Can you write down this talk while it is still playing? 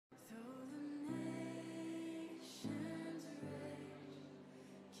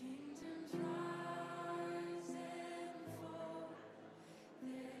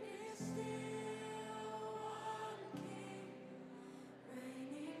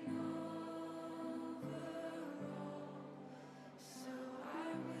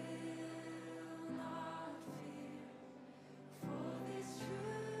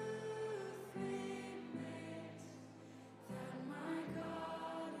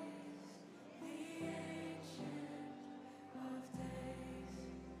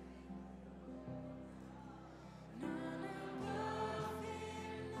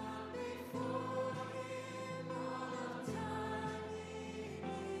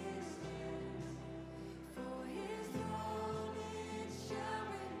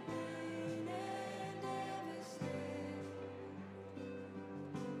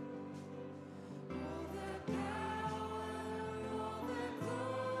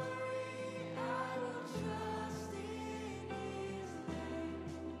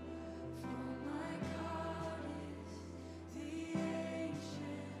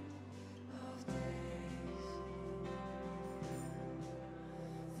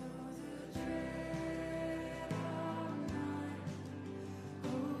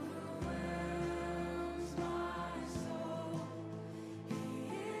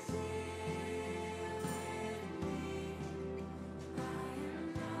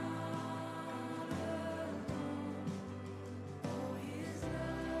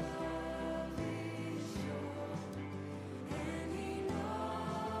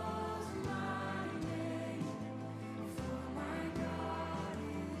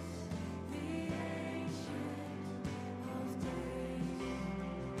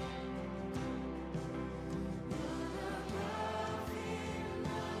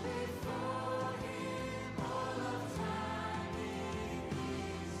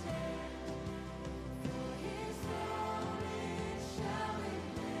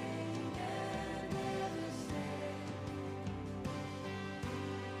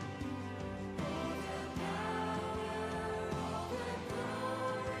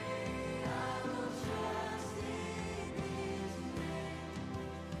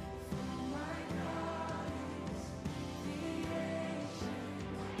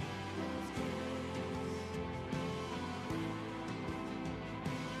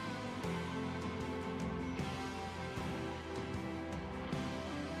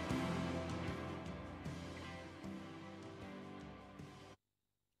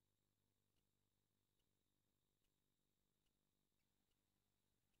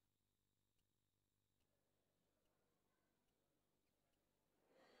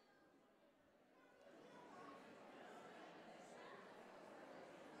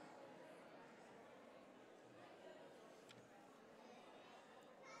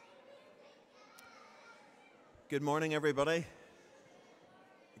Good morning, everybody.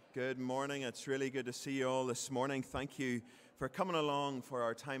 Good morning. It's really good to see you all this morning. Thank you for coming along for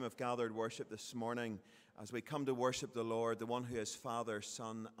our time of gathered worship this morning as we come to worship the Lord, the one who is Father,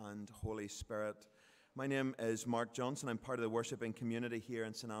 Son, and Holy Spirit. My name is Mark Johnson. I'm part of the worshiping community here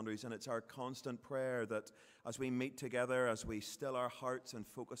in St. Andrews, and it's our constant prayer that as we meet together, as we still our hearts and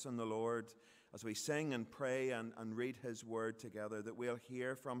focus on the Lord, as we sing and pray and read His Word together, that we'll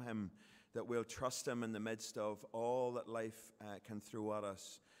hear from Him, that we'll trust Him in the midst of all that life can throw at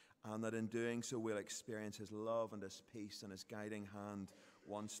us, and that in doing so we'll experience His love and His peace and His guiding hand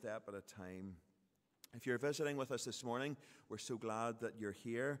one step at a time. If you're visiting with us this morning, we're so glad that you're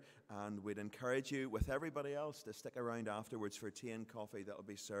here, and we'd encourage you with everybody else to stick around afterwards for tea and coffee that will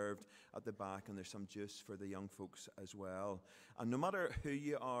be served at the back, and there's some juice for the young folks as well. And no matter who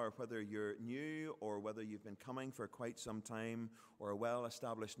you are, whether you're new or whether you've been coming for quite some time or a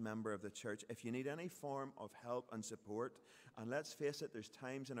well-established member of the church, if you need any form of help and support, and let's face it, there's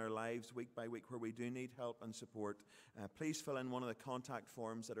times in our lives week by week where we do need help and support, please fill in one of the contact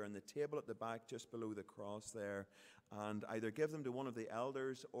forms that are on the table at the back just below the cross there, and either give them to one of the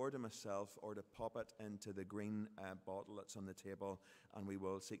elders or to myself, or to pop it into the green bottle that's on the table, and we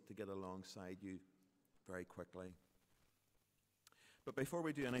will seek to get alongside you very quickly. But before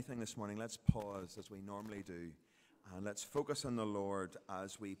we do anything this morning, let's pause as we normally do, and let's focus on the Lord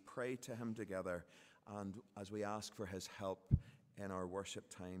as we pray to Him together and as we ask for His help in our worship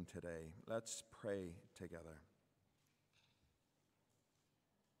time today. Let's pray together.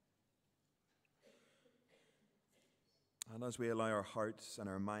 And as we allow our hearts and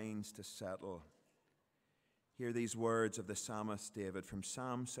our minds to settle, hear these words of the psalmist David from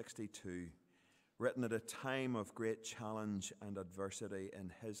Psalm 62, written at a time of great challenge and adversity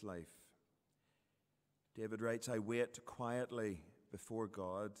in his life. David writes, "I wait quietly before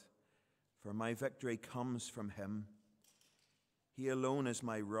God, for my victory comes from Him. He alone is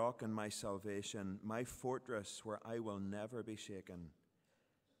my rock and my salvation, my fortress where I will never be shaken.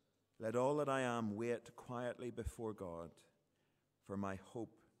 Let all that I am wait quietly before God, for my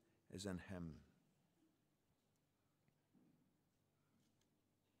hope is in Him."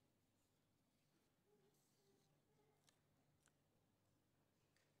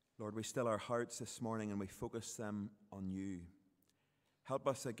 Lord, we still our hearts this morning and we focus them on You. Help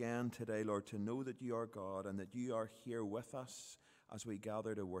us again today, Lord, to know that You are God and that You are here with us as we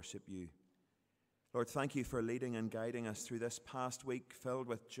gather to worship You. Lord, thank You for leading and guiding us through this past week filled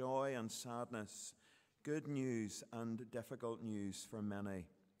with joy and sadness, good news and difficult news for many.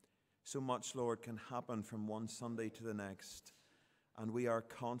 So much, Lord, can happen from one Sunday to the next, and we are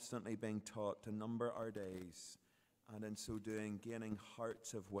constantly being taught to number our days, and in so doing, gaining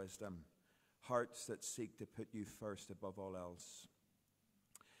hearts of wisdom, hearts that seek to put You first above all else.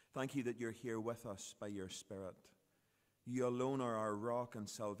 Thank You that You're here with us by Your Spirit. You alone are our rock and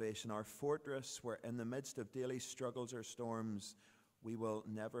salvation, our fortress where in the midst of daily struggles or storms, we will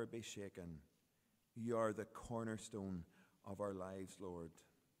never be shaken. You are the cornerstone of our lives, Lord.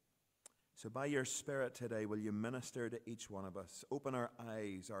 So by Your Spirit today, will You minister to each one of us? Open our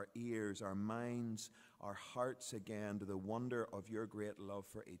eyes, our ears, our minds, our hearts again to the wonder of Your great love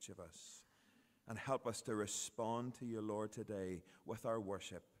for each of us. And help us to respond to You, Lord, today with our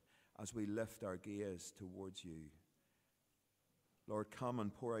worship as we lift our gaze towards You. Lord, come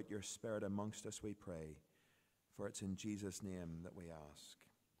and pour out Your Spirit amongst us, we pray. For it's in Jesus' name that we ask.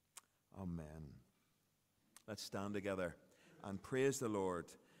 Amen. Let's stand together and praise the Lord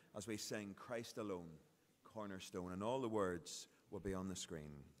as we sing Christ Alone, Cornerstone. And all the words will be on the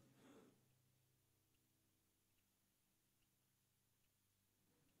screen.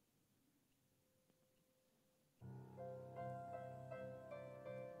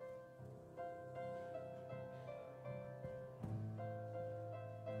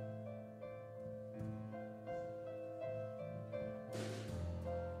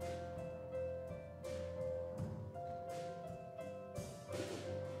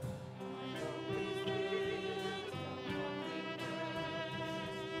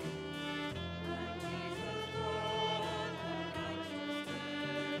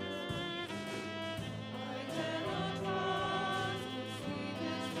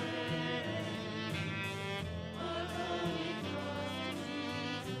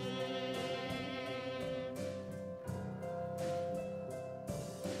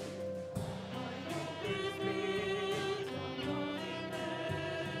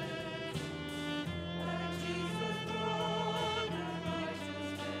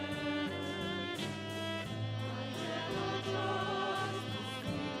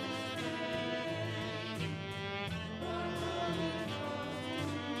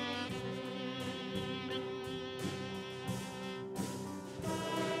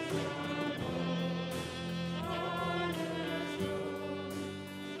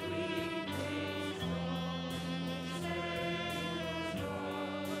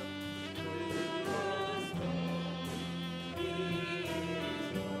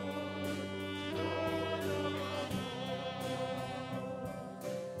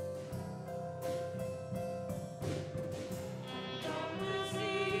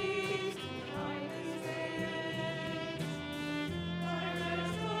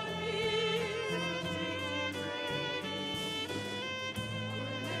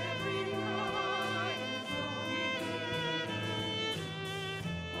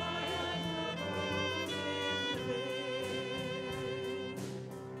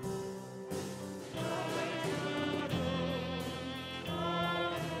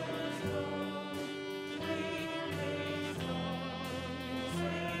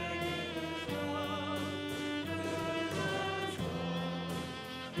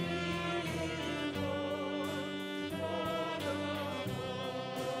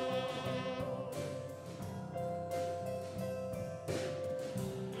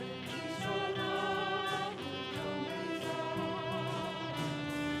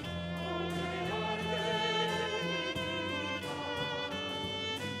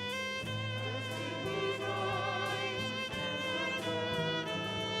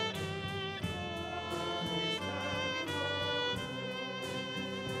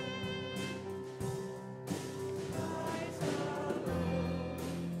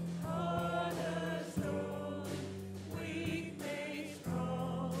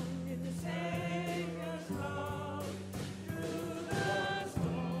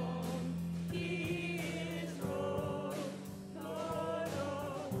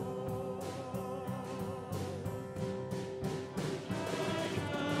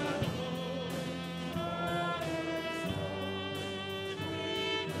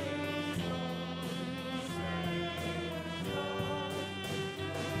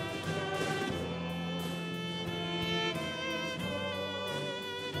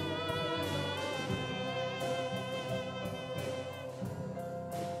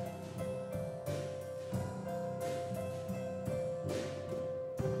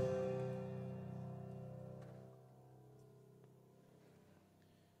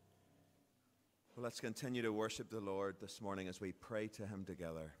 Well, let's continue to worship the Lord this morning as we pray to him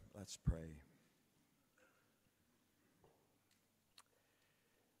together. Let's pray.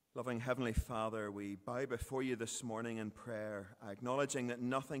 Loving Heavenly Father, we bow before you this morning in prayer, acknowledging that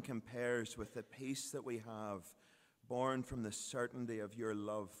nothing compares with the peace that we have, born from the certainty of your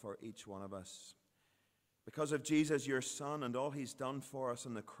love for each one of us. Because of Jesus, your Son, and all he's done for us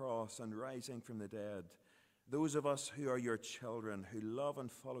on the cross and rising from the dead, those of us who are your children, who love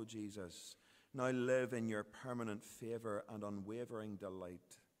and follow Jesus, now live in your permanent favor and unwavering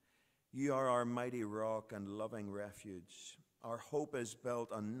delight. You are our mighty rock and loving refuge. Our hope is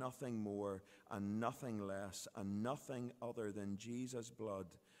built on nothing more and nothing less and nothing other than Jesus' blood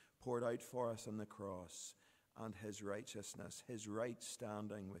poured out for us on the cross and his righteousness, his right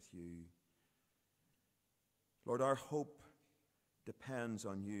standing with you. Lord, our hope depends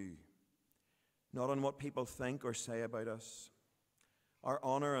on you, not on what people think or say about us. Our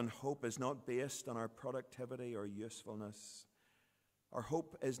honor and hope is not based on our productivity or usefulness. Our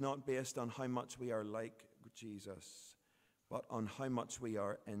hope is not based on how much we are like Jesus, but on how much we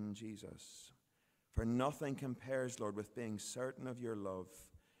are in Jesus. For nothing compares, Lord, with being certain of your love,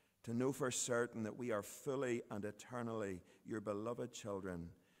 to know for certain that we are fully and eternally your beloved children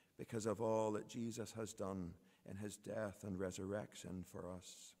because of all that Jesus has done in his death and resurrection for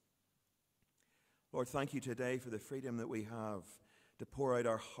us. Lord, thank you today for the freedom that we have to pour out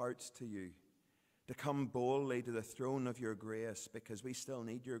our hearts to you, to come boldly to the throne of your grace because we still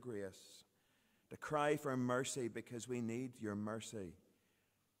need your grace, to cry for mercy because we need your mercy,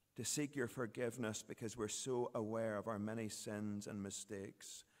 to seek your forgiveness because we're so aware of our many sins and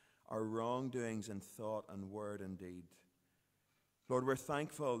mistakes, our wrongdoings in thought and word and deed. Lord, we're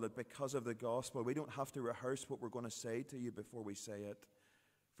thankful that because of the gospel, we don't have to rehearse what we're going to say to you before we say it,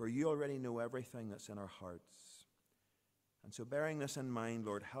 for you already know everything that's in our hearts. And so bearing this in mind,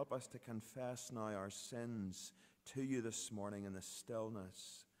 Lord, help us to confess now our sins to you this morning in the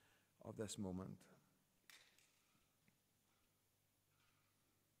stillness of this moment.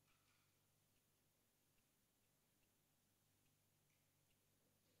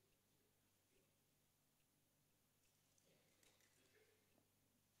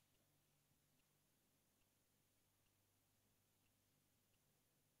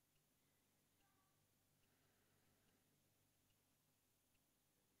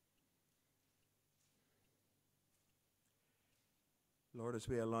 Lord, as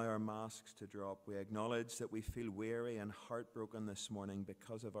we allow our masks to drop, we acknowledge that we feel weary and heartbroken this morning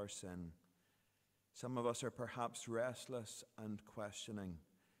because of our sin. Some of us are perhaps restless and questioning,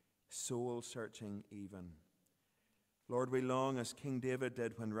 soul-searching even. Lord, we long, as King David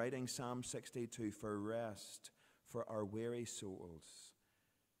did when writing Psalm 62, for rest for our weary souls.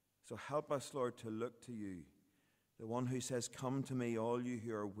 So help us, Lord, to look to you, the one who says, "Come to me, all you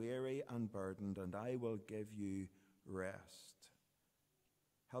who are weary and burdened, and I will give you rest."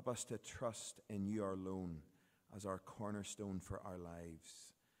 Help us to trust in you alone as our cornerstone for our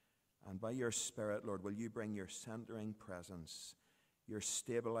lives. And by your Spirit, Lord, will you bring your centering presence, your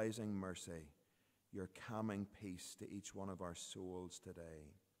stabilizing mercy, your calming peace to each one of our souls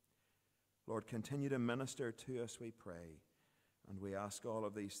today. Lord, continue to minister to us, we pray. And we ask all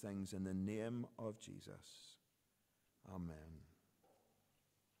of these things in the name of Jesus. Amen.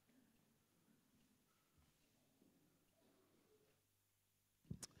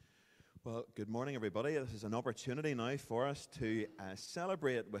 Well, good morning, everybody. This is an opportunity now for us to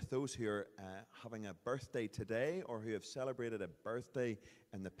celebrate with those who are having a birthday today or who have celebrated a birthday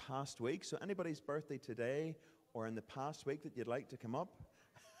in the past week. So anybody's birthday today or in the past week that you'd like to come up?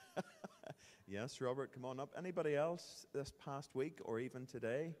 Yes, Robert, come on up. Anybody else this past week or even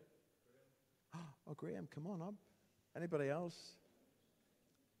today? Oh, Graham, come on up. Anybody else?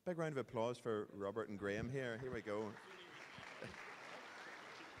 Big round of applause for Robert and Graham here. Here we go.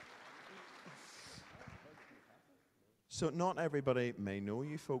 So not everybody may know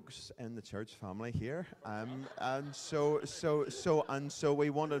you folks in the church family here, and so we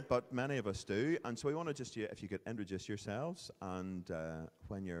wanted, but many of us do, and so we wanted just you, if you could introduce yourselves and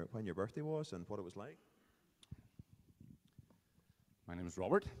when your birthday was and what it was like. My name is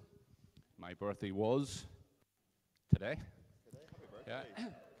Robert. My birthday was today. Happy birthday. Yeah.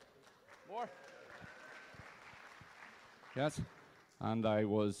 More. Yes, and I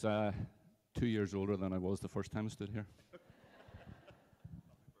was 2 years older than I was the first time I stood here.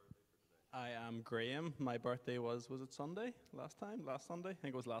 I am Graham. My birthday was it Sunday? Last Sunday? I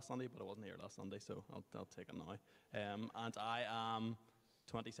think it was last Sunday, but I wasn't here last Sunday, so I'll take it now. And I am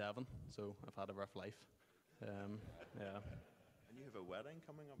 27, so I've had a rough life. Yeah. And you have a wedding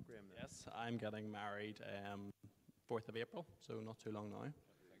coming up, Graham? Then? Yes, I'm getting married 4th of April, so not too long now.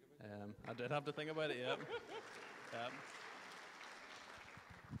 I did have to think about it, yeah.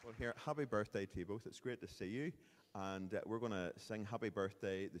 Well, here, happy birthday to you both. It's great to see you. And we're going to sing happy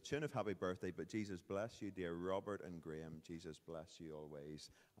birthday, the tune of happy birthday, but Jesus bless you, dear Robert and Graham. Jesus bless you always.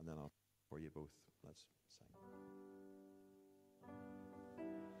 And then I'll for you both. Let's sing.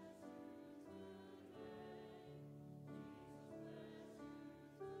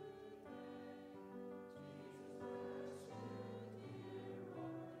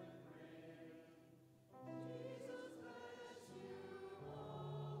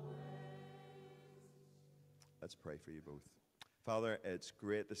 Let's pray for you both. Father, it's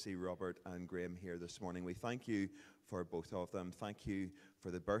great to see Robert and Graham here this morning. We thank you for both of them. Thank you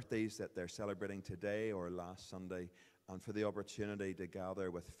for the birthdays that they're celebrating today or last Sunday, and for the opportunity to gather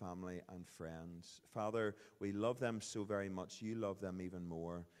with family and friends. Father, we love them so very much. You love them even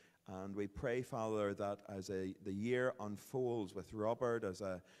more. And we pray, Father, that as the year unfolds with Robert as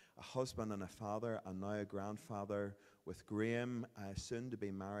a husband and a father, and now a grandfather, with Graham soon to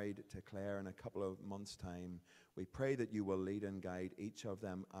be married to Claire in a couple of months' time, we pray that you will lead and guide each of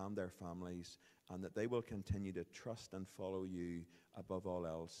them and their families, and that they will continue to trust and follow you above all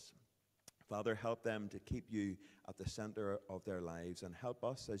else. Father, help them to keep you at the center of their lives, and help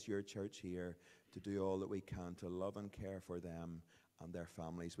us as your church here to do all that we can to love and care for them and their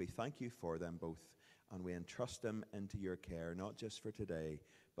families. We thank you for them both, and we entrust them into your care, not just for today,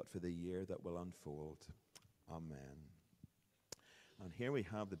 but for the year that will unfold. Amen. And here we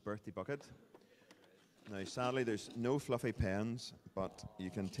have the birthday bucket. Now, sadly, there's no fluffy pens, but you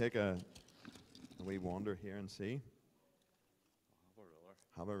can take a wee wander here and see.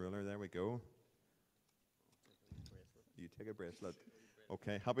 Have a ruler, there we go. You take a bracelet.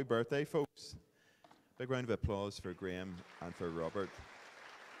 Okay, happy birthday, folks. Big round of applause for Graham and for Robert.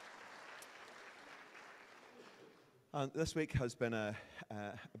 And this week has been a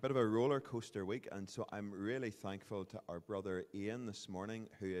bit of a roller coaster week, and so I'm really thankful to our brother Ian this morning,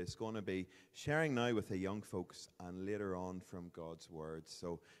 who is going to be sharing now with the young folks and later on from God's Word.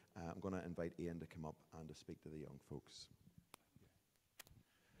 So I'm going to invite Ian to come up and to speak to the young folks.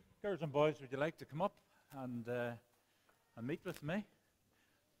 Girls and boys, would you like to come up and meet with me?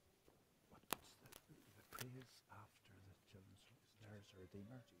 What's the praise after the children's voice? There's a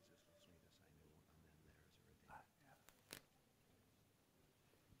Redeemer.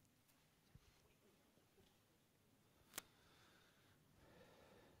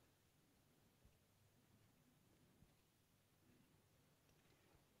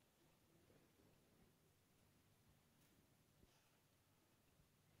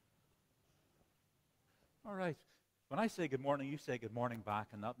 All right. When I say good morning, you say good morning back,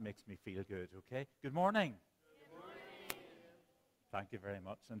 and that makes me feel good, okay? Good morning. Good morning. Thank you very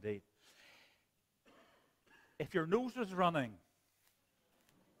much indeed. If your nose was running,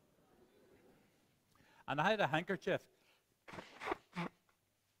 and I had a handkerchief,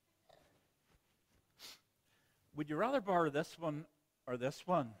 would you rather borrow this one or this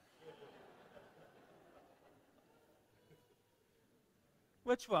one?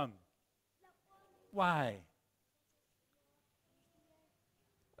 Which one? Why?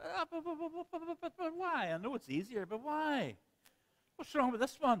 But why? I know it's easier, but why? What's wrong with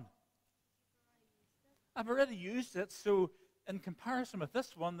this one? I've already used it, so in comparison with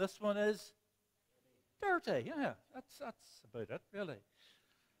this one is dirty. Yeah, that's about it, really.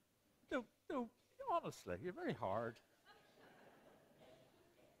 No, honestly, you're very hard.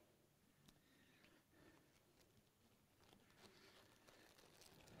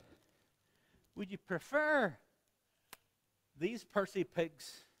 Would you prefer these Percy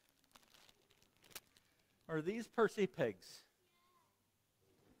pigs or these Percy pigs?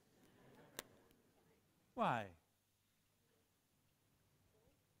 Why?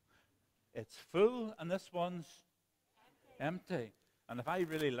 It's full and this one's empty. And if I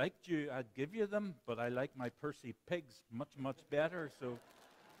really liked you, I'd give you them, but I like my Percy pigs much, much better, so...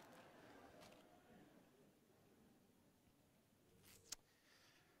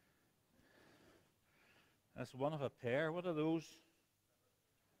 That's one of a pair. What are those?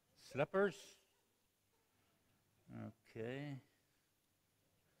 Slippers? Okay.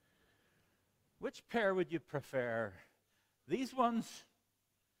 Which pair would you prefer? These ones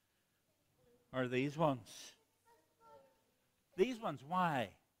or these ones? These ones, why?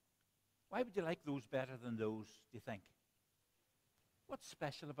 Why would you like those better than those, do you think? What's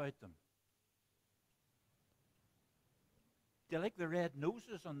special about them? Do you like the red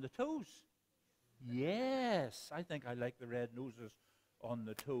noses on the toes? Yes, I think I like the red noses on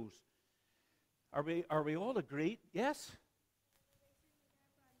the toes. Are we all agreed? Yes?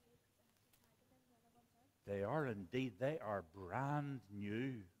 They are indeed. They are brand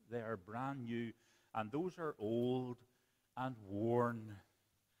new. They are brand new. And those are old and worn.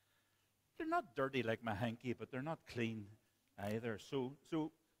 They're not dirty like my hanky, but they're not clean either. So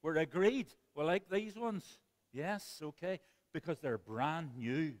we're agreed. We like these ones. Yes, okay. Because they're brand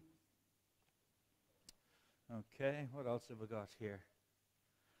new. Okay, what else have we got here?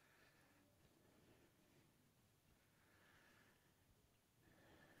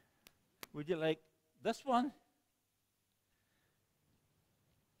 Would you like this one?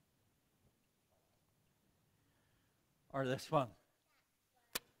 Or this one?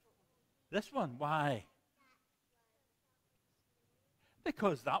 This one, why?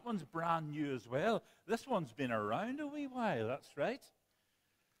 Because that one's brand new as well. This one's been around a wee while, that's right.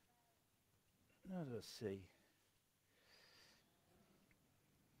 Let us see.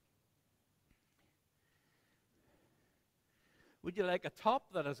 Would you like a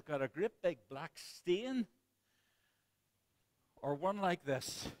top that has got a great big black stain? Or one like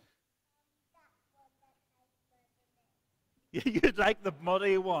this? You'd like the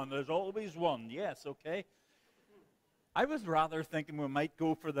muddy one. There's always one. Yes, okay. I was rather thinking we might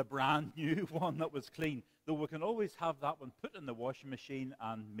go for the brand new one that was clean, though we can always have that one put in the washing machine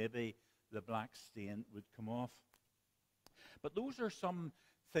and maybe the black stain would come off. But those are some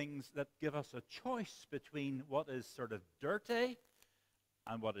things that give us a choice between what is sort of dirty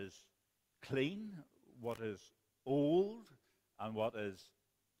and what is clean, what is old and what is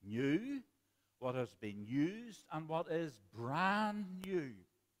new, what has been used and what is brand new.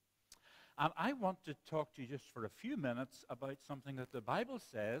 And I want to talk to you just for a few minutes about something that the Bible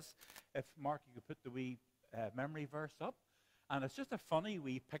says. If, Mark, you could put the wee memory verse up. And it's just a funny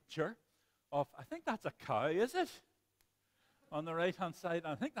wee picture of, I think that's a cow, is it? On the right-hand side.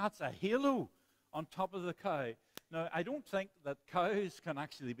 And I think that's a halo on top of the cow. Now, I don't think that cows can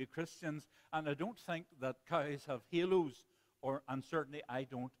actually be Christians, and I don't think that cows have halos, and certainly I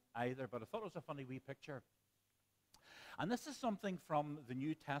don't either. But I thought it was a funny wee picture. And this is something from the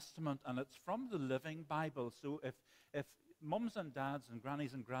New Testament, and it's from the Living Bible. So if mums and dads and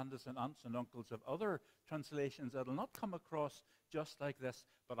grannies and grandads and aunts and uncles have other translations, it'll not come across just like this,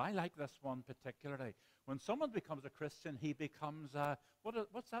 but I like this one particularly. When someone becomes a Christian, he becomes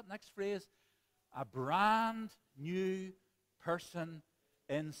what's that next phrase? A brand new person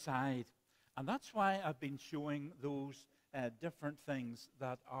inside. And that's why I've been showing those different things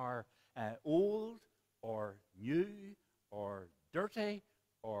that are old or new or dirty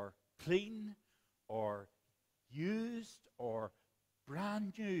or clean or used or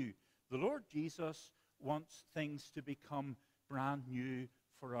brand new. The Lord Jesus wants things to become brand new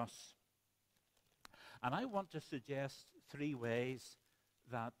for us. And I want to suggest 3 ways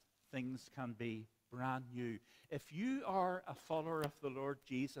that things can be brand new. If you are a follower of the Lord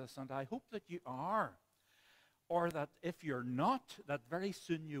Jesus, and I hope that you are, or that if you're not, that very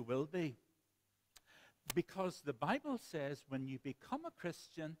soon you will be. Because the Bible says when you become a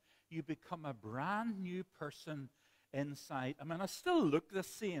Christian, you become a brand new person inside. I mean, I still look the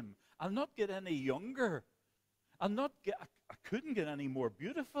same. I'll not get any younger. I couldn't get any more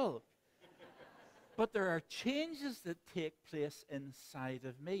beautiful. But there are changes that take place inside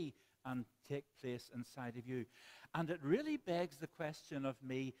of me and take place inside of you. And it really begs the question of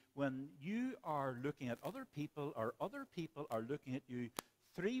me, when you are looking at other people or other people are looking at you,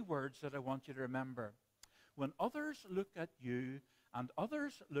 3 words that I want you to remember. When others look at you and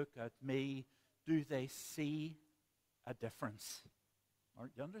others look at me, do they see a difference? Or,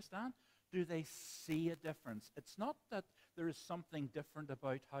 do you understand? Do they see a difference? It's not that there is something different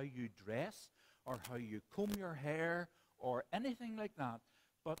about how you dress or how you comb your hair or anything like that.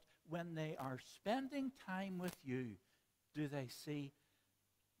 But when they are spending time with you, do they see,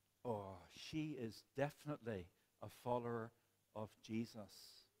 oh, she is definitely a follower of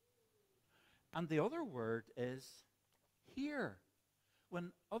Jesus? And the other word is hear.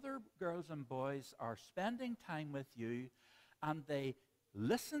 When other girls and boys are spending time with you and they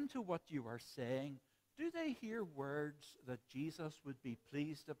listen to what you are saying, do they hear words that Jesus would be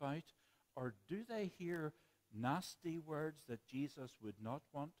pleased about? Or do they hear nasty words that Jesus would not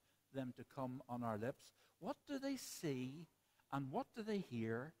want them to come on our lips? What do they see and what do they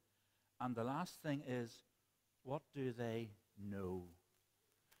hear? And the last thing is, what do they know?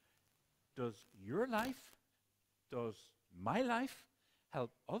 Does your life, does my life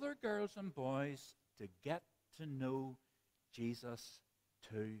help other girls and boys to get to know Jesus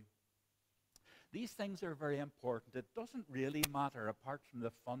too? These things are very important. It doesn't really matter, apart from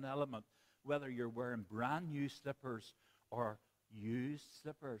the fun element, whether you're wearing brand new slippers or used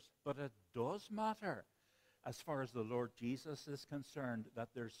slippers. But it does matter as far as the Lord Jesus is concerned, that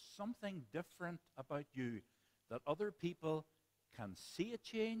there's something different about you, that other people can see a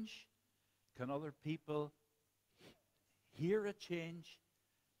change, can other people hear a change,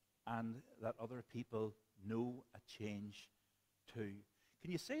 and that other people know a change too.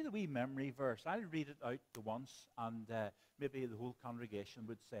 Can you say the wee memory verse? I'll read it out the once, and maybe the whole congregation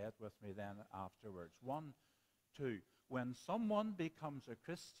would say it with me then afterwards. 1, 2. When someone becomes a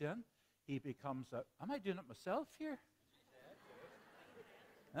Christian, he becomes a... Am I doing it myself here?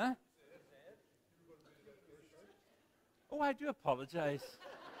 Huh? Oh, I do apologize.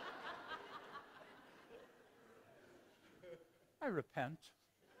 I repent.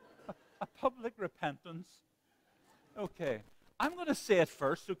 A public repentance. Okay. I'm going to say it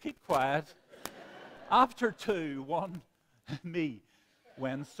first, so keep quiet. After 2, 1, me.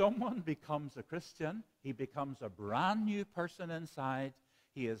 When someone becomes a Christian, he becomes a brand new person inside.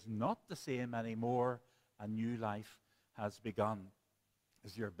 He is not the same anymore. A new life has begun.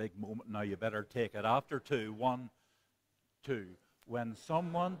 This is your big moment now. You better take it. After 2, 1, 2. When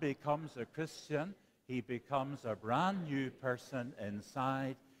someone becomes a Christian, he becomes a brand new person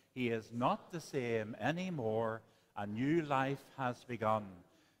inside. He is not the same anymore. A new life has begun.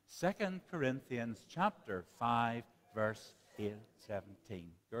 2 Corinthians chapter 5, verse 17.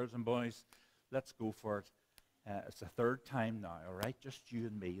 Girls and boys, let's go for it. It's the third time now, all right? Just you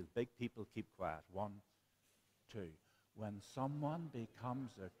and me. The big people keep quiet. 1, 2. When someone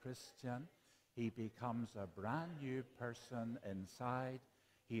becomes a Christian, he becomes a brand new person inside.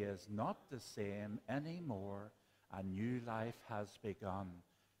 He is not the same anymore. A new life has begun.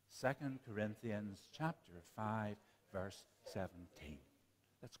 2 Corinthians chapter 5, verse 17.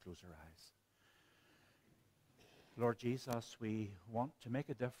 Let's close our eyes. Lord Jesus, we want to make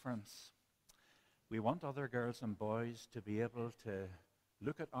a difference. We want other girls and boys to be able to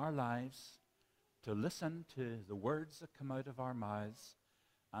look at our lives, to listen to the words that come out of our mouths,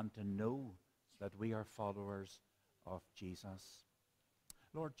 and to know that we are followers of Jesus.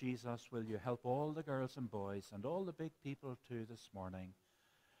 Lord Jesus, will you help all the girls and boys and all the big people too this morning?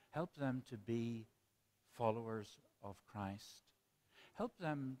 Help them to be followers of Christ. Help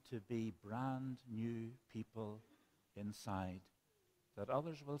them to be brand new people inside, that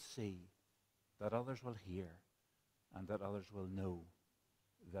others will see, that others will hear, and that others will know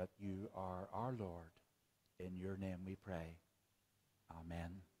that you are our Lord. In your name we pray.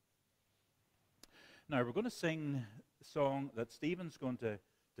 Amen. Now we're going to sing a song that Stephen's going to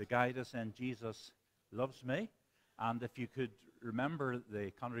guide us in, Jesus Loves Me. And if you could remember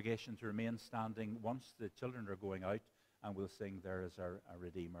the congregation to remain standing once the children are going out, and we'll sing There Is Our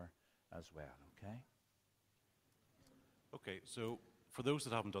Redeemer as well, okay? Okay, so for those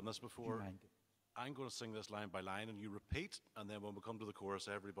that haven't done this before, I'm going to sing this line by line, and you repeat, and then when we come to the chorus,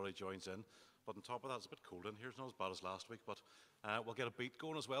 everybody joins in. But on top of that, it's a bit cold in here. It's not as bad as last week, but we'll get a beat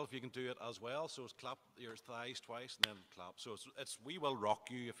going as well, if you can do it as well. So it's clap your thighs twice, and then clap. So it's We Will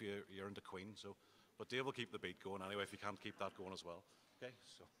Rock You if you're into Queen. So, but Dave will keep the beat going anyway, if you can't keep that going as well. Okay,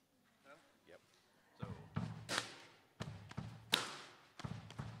 so, yep. So.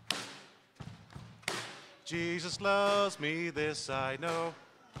 Jesus loves me, this I know.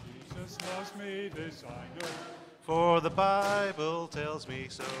 Jesus loves me, this I know. For the Bible tells me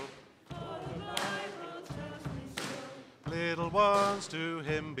so. For the Bible tells me so. Little ones to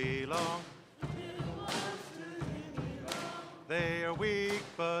him belong. Little ones to him belong. They are weak,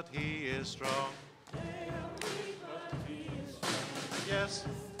 but he is strong. They are weak, but he is strong. Yes,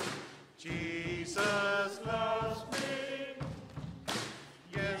 Jesus loves me.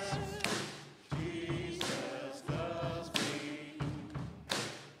 Yes, Jesus loves me.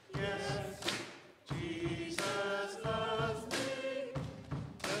 Yes, Jesus loves me.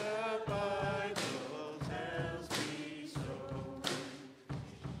 The Bible tells me so.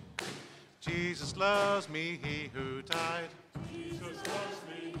 Jesus loves me, he who died. Jesus loves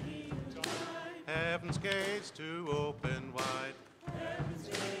me, he who died. Heaven's gates to open wide. Heaven's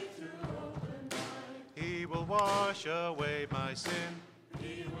gate to open wide. He will wash away my sin.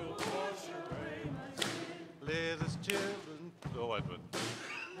 He will wash away my sin. Let his children. Oh, I would.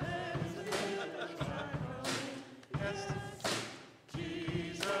 Yes,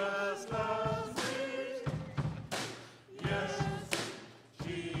 Jesus loves me. Yes,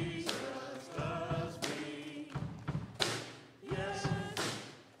 Jesus loves me. Yes,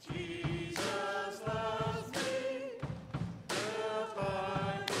 Jesus loves me. The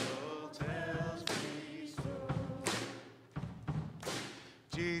Bible tells me so.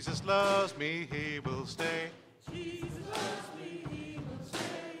 Jesus loves me, he will stay. Jesus loves me, he will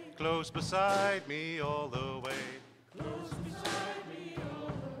stay. Close beside me all the way. Close beside me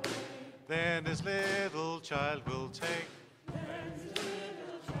all the way. Then his little child will take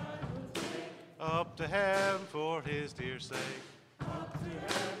up to heaven for his dear sake.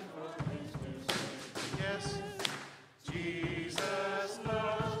 Yes, Jesus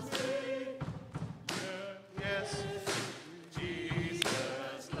loves me. Yes,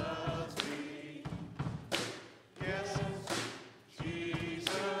 Jesus loves me. Yes,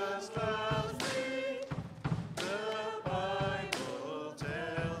 Jesus loves me. The Bible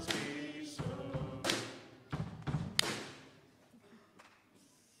tells me so.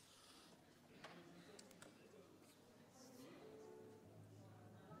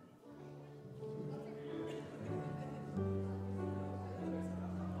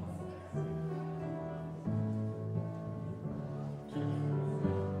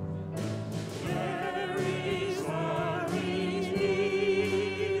 There is a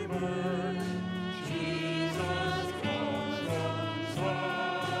Redeemer, Jesus comes from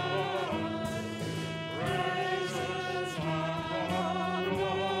Zion, raises upon the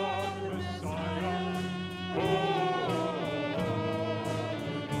Messiah.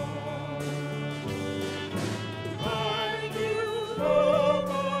 Thank you, Lord,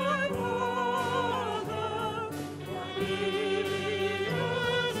 my Father, for leading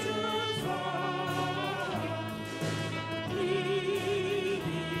us to Zion, leading us spirit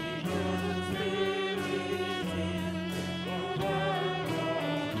in the work of Jesus, my Redeemer, make of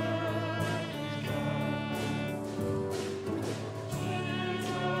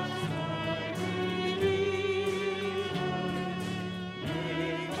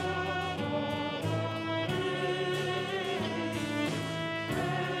all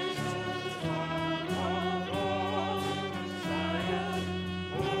precious one of all Messiah,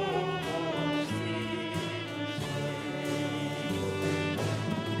 almost seems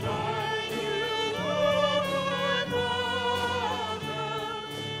Thank you, Lord, my Father,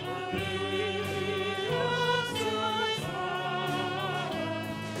 for leading us to Zion,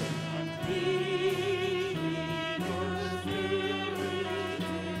 and leading us spirit in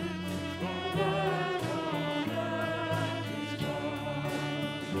the work of that is done.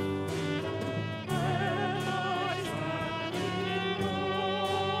 When I stand in glory, I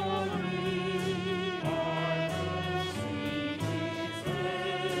will see His face. There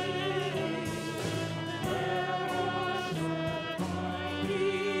worship my King forever in that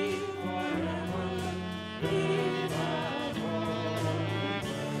holy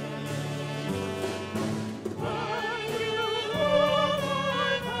Thank you, Lord, my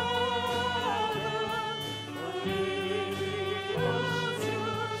Father, for leading us to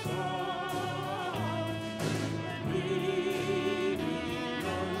Zion, leading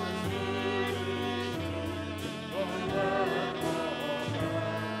us spirit in the work of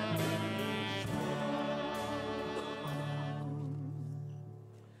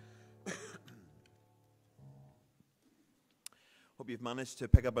Hope you've managed to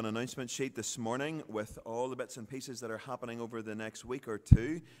pick up an announcement sheet this morning with all the bits and pieces that are happening over the next week or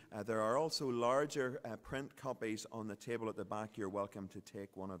two. There are also larger print copies on the table at the back. You're welcome to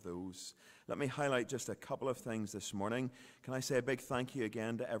take one of those. Let me highlight just a couple of things this morning. Can I say a big thank you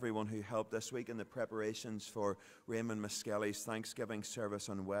again to everyone who helped this week in the preparations for Raymond Miskelly's Thanksgiving service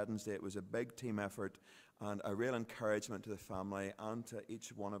on Wednesday. It was a big team effort and a real encouragement to the family and to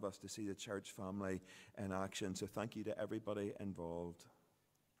each one of us to see the church family in action. So thank you to everybody involved.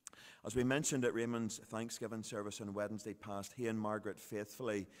 As we mentioned at Raymond's Thanksgiving service on Wednesday past, he and Margaret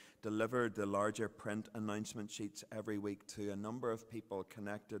faithfully delivered the larger print announcement sheets every week to a number of people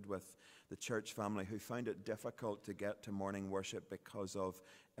connected with the church family who found it difficult to get to morning worship because of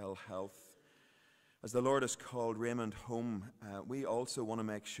ill health. As the Lord has called Raymond home, we also want to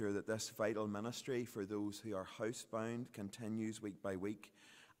make sure that this vital ministry for those who are housebound continues week by week.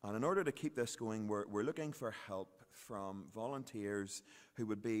 And in order to keep this going, we're looking for help from volunteers who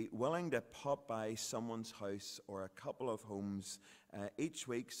would be willing to pop by someone's house or a couple of homes each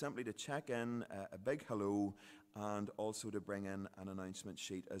week simply to check in, a big hello, and also to bring in an announcement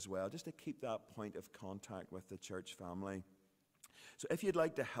sheet as well, just to keep that point of contact with the church family. So if you'd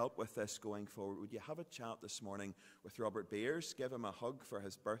like to help with this going forward, would you have a chat this morning with Robert Beers? Give him a hug for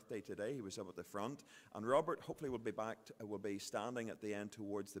his birthday today. He was up at the front. And Robert hopefully will be standing at the end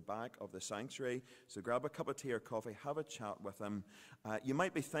towards the back of the sanctuary. So grab a cup of tea or coffee, have a chat with him. You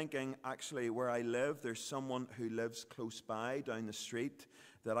might be thinking, actually, where I live, there's someone who lives close by down the street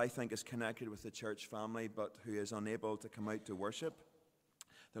that I think is connected with the church family, but who is unable to come out to worship.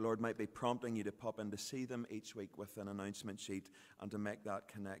 The Lord might be prompting you to pop in to see them each week with an announcement sheet and to make that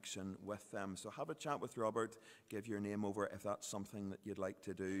connection with them. So have a chat with Robert, give your name over if that's something that you'd like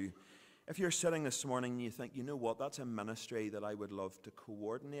to do. If you're sitting this morning and you think, you know what, that's a ministry that I would love to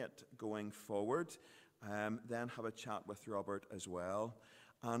coordinate going forward, then have a chat with Robert as well.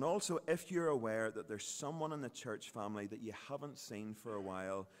 And also, if you're aware that there's someone in the church family that you haven't seen for a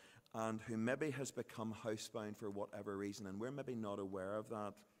while and who maybe has become housebound for whatever reason, and we're maybe not aware of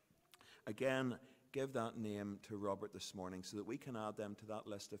that, again, give that name to Robert this morning so that we can add them to that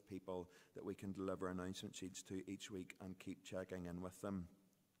list of people that we can deliver announcement sheets to each week and keep checking in with them.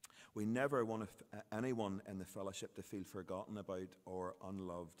 We never want anyone in the fellowship to feel forgotten about or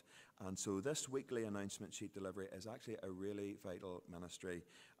unloved. And so this weekly announcement sheet delivery is actually a really vital ministry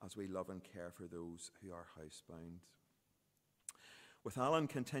as we love and care for those who are housebound. With Alan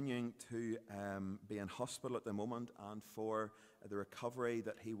continuing to be in hospital at the moment, and for the recovery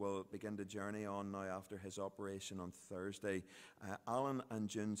that he will begin to journey on now after his operation on Thursday, Alan and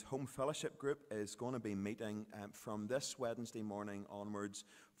June's home fellowship group is going to be meeting from this Wednesday morning onwards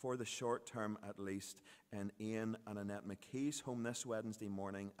for the short term at least in Ian and Annette McKee's home this Wednesday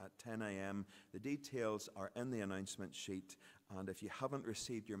morning at 10 a.m. The details are in the announcement sheet, and if you haven't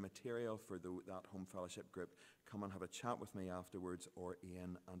received your material for that home fellowship group, come and have a chat with me afterwards, or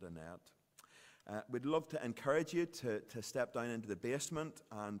Ian and Annette. We'd love to encourage you to step down into the basement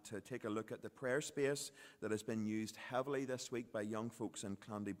and to take a look at the prayer space that has been used heavily this week by young folks in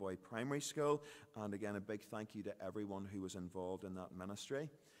Clandyboy Primary School. And again, a big thank you to everyone who was involved in that ministry.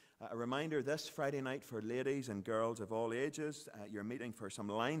 A reminder, this Friday night for ladies and girls of all ages, you're meeting for some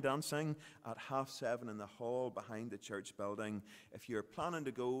line dancing at 7:30 in the hall behind the church building. If you're planning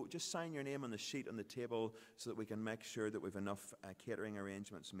to go, just sign your name on the sheet on the table so that we can make sure that we've enough catering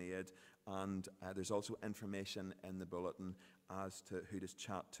arrangements made. And there's also information in the bulletin as to who to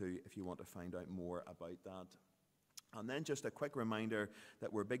chat to if you want to find out more about that. And then just a quick reminder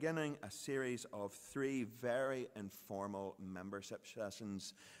that we're beginning a series of 3 very informal membership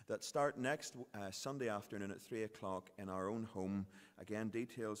sessions that start next Sunday afternoon at 3 o'clock in our own home. Again,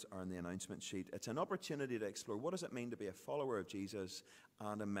 details are in the announcement sheet. It's an opportunity to explore what does it mean to be a follower of Jesus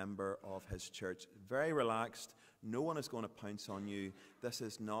and a member of his church. Very relaxed. No one is going to pounce on you. This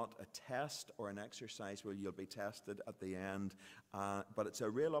is not a test or an exercise where you'll be tested at the end, but it's a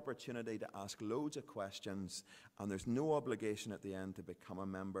real opportunity to ask loads of questions, and there's no obligation at the end to become a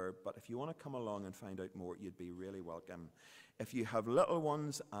member, but if you want to come along and find out more, you'd be really welcome. If you have little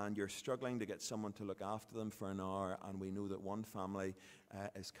ones and you're struggling to get someone to look after them for an hour, and we know that one family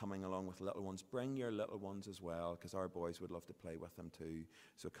is coming along with little ones, bring your little ones as well, because our boys would love to play with them too.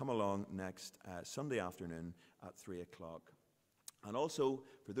 So come along next Sunday afternoon at 3 o'clock. And also,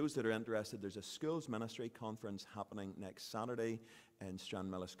 for those that are interested, there's a schools ministry conference happening next Saturday in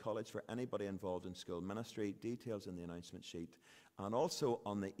Stranmillis College for anybody involved in school ministry. Details in the announcement sheet. And also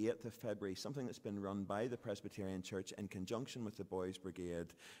on the 8th of February, something that's been run by the Presbyterian Church in conjunction with the Boys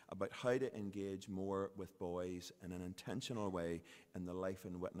Brigade about how to engage more with boys in an intentional way in the life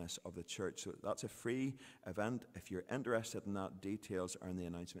and witness of the church. So that's a free event. If you're interested in that, details are in the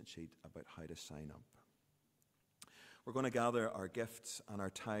announcement sheet about how to sign up. We're going to gather our gifts and our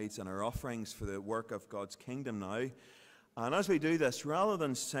tithes and our offerings for the work of God's kingdom now. And as we do this, rather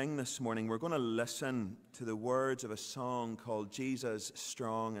than sing this morning, we're going to listen to the words of a song called Jesus,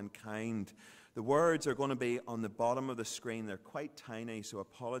 Strong and Kind. The words are going to be on the bottom of the screen. They're quite tiny, so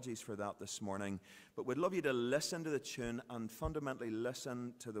apologies for that this morning. But we'd love you to listen to the tune and fundamentally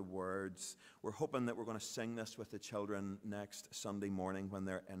listen to the words. We're hoping that we're going to sing this with the children next Sunday morning when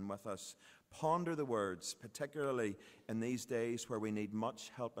they're in with us. Ponder the words, particularly in these days where we need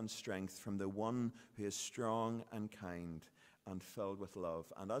much help and strength from the one who is strong and kind and filled with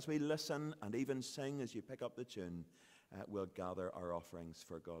love. And as we listen and even sing as you pick up the tune, we'll gather our offerings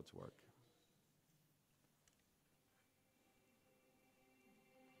for God's work.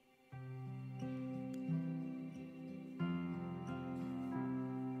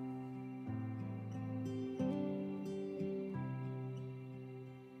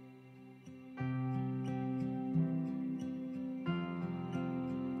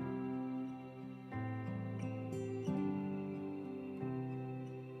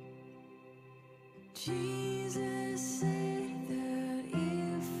 Jesus said that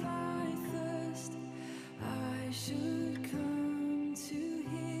if I thirst, I should come to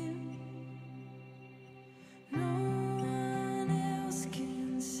him. No one else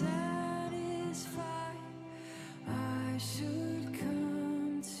can satisfy. I should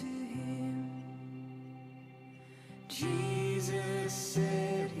come to him. Jesus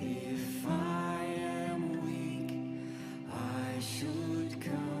said if I am weak, I should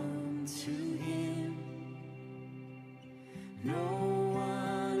come to him. No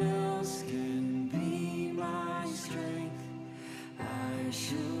one else can be my strength. I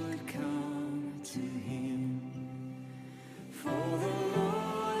should come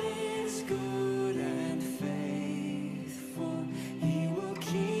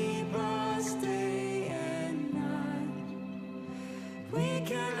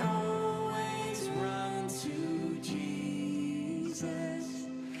can always run to Jesus,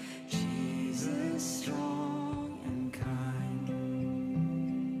 Jesus strong and kind.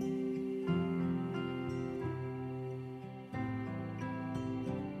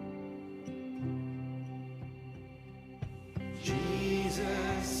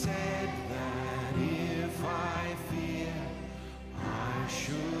 Jesus said that if I fear, I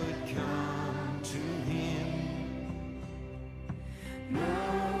should come to him. No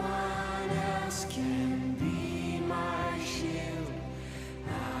one else can be my shield.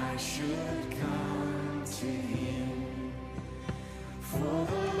 I should come to him. For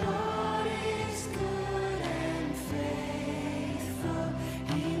the Lord is good and faithful.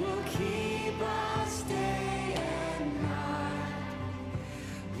 He will keep us day and night.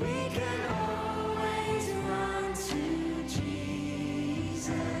 We can always run to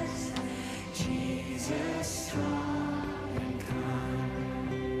Jesus, Jesus strong and kind.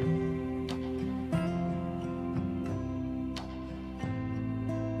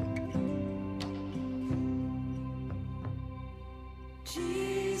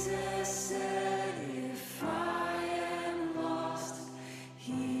 Jesus said, if I am lost,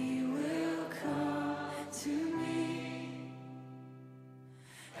 he will come to me.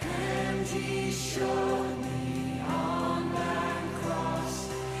 And he showed me on that cross,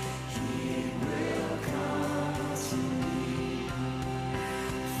 he will come to me.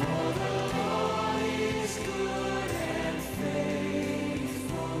 For the Lord is good and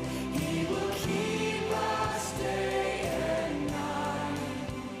faithful. He will keep us day and night.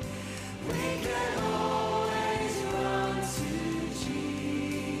 We can always run to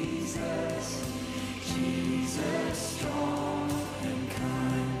Jesus, Jesus strong and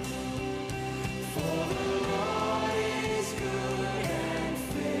kind. For the Lord is good and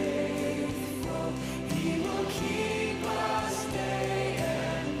faithful. He will keep us day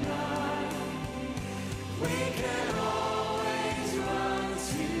and night. We can always run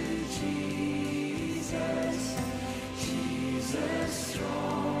to Jesus, Jesus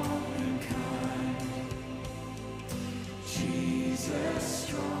strong and kind. Jesus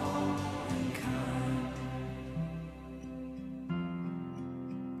strong and kind.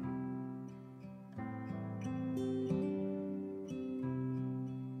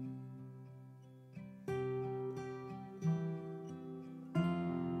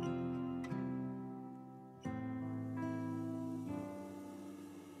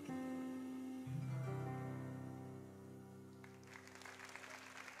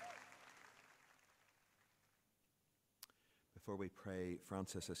 Before we pray,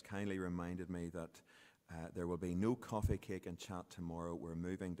 Francis has kindly reminded me that there will be no coffee, cake and chat tomorrow. We're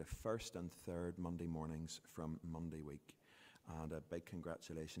moving to first and third Monday mornings from Monday week. And a big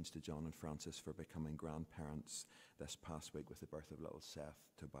congratulations to John and Francis for becoming grandparents this past week with the birth of little Seth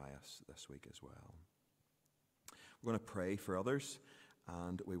Tobias this week as well. We're going to pray for others,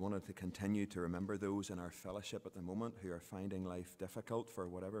 and we wanted to continue to remember those in our fellowship at the moment who are finding life difficult for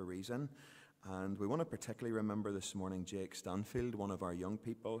whatever reason. And we want to particularly remember this morning Jake Stanfield, one of our young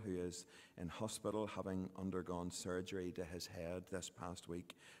people who is in hospital having undergone surgery to his head this past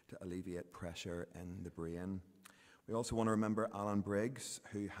week to alleviate pressure in the brain. We also want to remember Alan Briggs,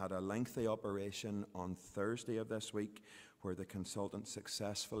 who had a lengthy operation on Thursday of this week where the consultants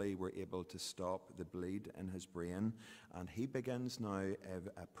successfully were able to stop the bleed in his brain. And he begins now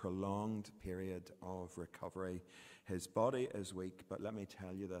a prolonged period of recovery. His body is weak, but let me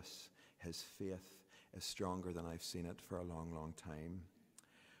tell you this, his faith is stronger than I've seen it for a long, long time.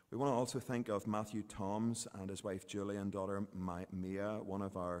 We want to also think of Matthew Toms and his wife Julie and daughter Mia, one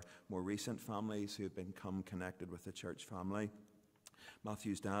of our more recent families who have become connected with the church family.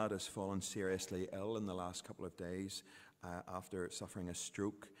 Matthew's dad has fallen seriously ill in the last couple of days after suffering a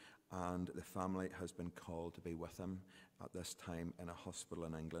stroke, and the family has been called to be with him at this time in a hospital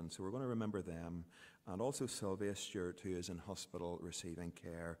in England. So we're going to remember them, and also Sylvia Stewart, who is in hospital receiving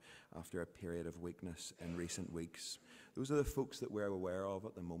care after a period of weakness in recent weeks. Those are the folks that we're aware of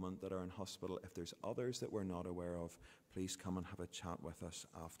at the moment that are in hospital. If there's others that we're not aware of, please come and have a chat with us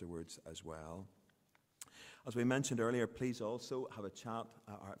afterwards as well. As we mentioned earlier, please also have a chat.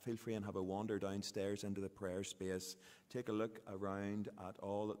 Feel free and have a wander downstairs into the prayer space. Take a look around at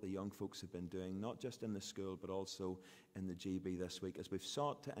all that the young folks have been doing, not just in the school, but also in the GB this week, as we've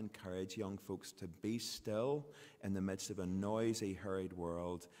sought to encourage young folks to be still in the midst of a noisy, hurried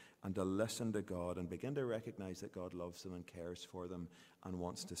world and to listen to God and begin to recognize that God loves them and cares for them and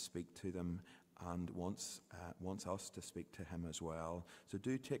wants to speak to them and wants us to speak to him as well. So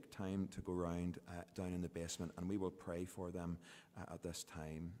do take time to go round down in the basement, and we will pray for them at this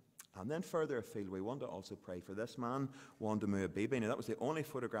time. And then further afield, we want to also pray for this man, Wandamu Abibi. Now, that was the only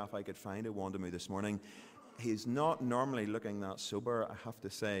photograph I could find of Wandamu this morning. He's not normally looking that sober, I have to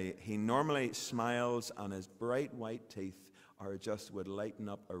say. He normally smiles, and his bright white teeth would lighten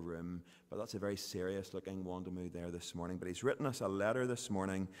up a room. But that's a very serious-looking Wandamu there this morning. But he's written us a letter this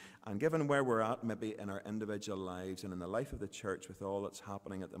morning, and given where we're at maybe in our individual lives and in the life of the church with all that's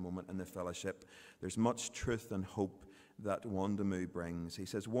happening at the moment in the fellowship, there's much truth and hope that Wandamu brings. He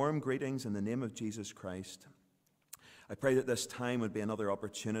says, "Warm greetings in the name of Jesus Christ. I pray that this time would be another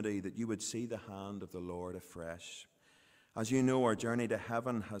opportunity that you would see the hand of the Lord afresh. As you know, our journey to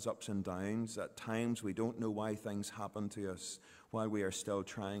heaven has ups and downs. At times we don't know why things happen to us while we are still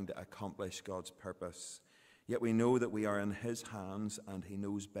trying to accomplish God's purpose. Yet we know that we are in his hands, and he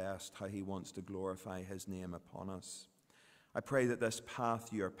knows best how he wants to glorify his name upon us. I pray that this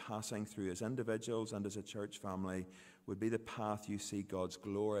path you are passing through as individuals and as a church family would be the path you see God's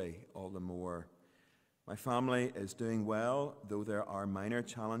glory all the more. My family is doing well, though there are minor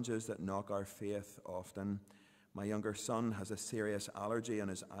challenges that knock our faith often. My younger son has a serious allergy in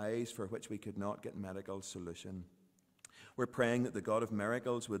his eyes for which we could not get medical solution. We're praying that the God of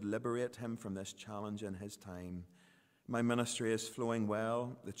miracles would liberate him from this challenge in his time. My ministry is flowing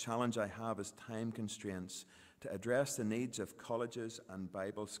well. The challenge I have is time constraints to address the needs of colleges and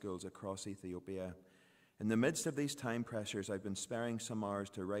Bible schools across Ethiopia. In the midst of these time pressures, I've been sparing some hours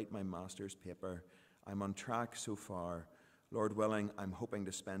to write my master's paper. I'm on track so far. Lord willing, I'm hoping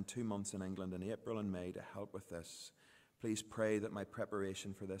to spend 2 months in England in April and May to help with this. Please pray that my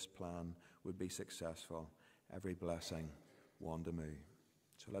preparation for this plan would be successful. Every blessing, Wandamu."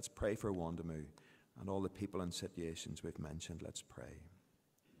 So let's pray for Wandamu and all the people and situations we've mentioned. Let's pray.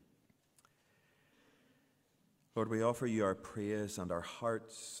 Lord, we offer you our praise and our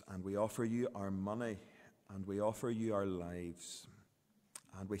hearts, and we offer you our money, and we offer you our lives.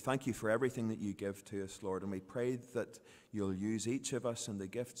 And we thank you for everything that you give to us, Lord, and we pray that you'll use each of us and the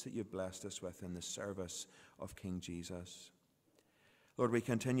gifts that you've blessed us with in the service of King Jesus. Lord, we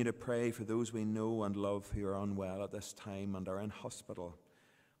continue to pray for those we know and love who are unwell at this time and are in hospital.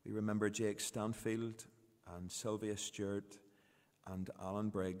 We remember Jake Stanfield and Sylvia Stewart and Alan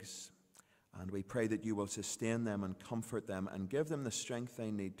Briggs, and we pray that you will sustain them and comfort them and give them the strength they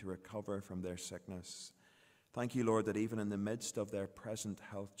need to recover from their sickness. Thank you, Lord, that even in the midst of their present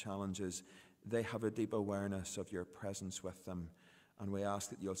health challenges, they have a deep awareness of your presence with them. And we ask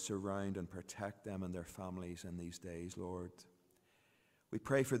that you'll surround and protect them and their families in these days, Lord. We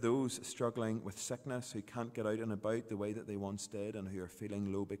pray for those struggling with sickness who can't get out and about the way that they once did and who are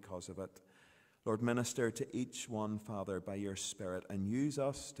feeling low because of it. Lord, minister to each one, Father, by your Spirit, and use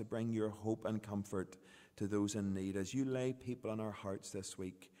us to bring your hope and comfort to those in need as you lay people on our hearts this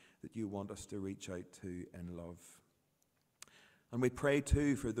week that you want us to reach out to in love. And we pray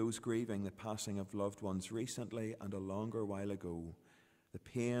too for those grieving the passing of loved ones recently and a longer while ago. The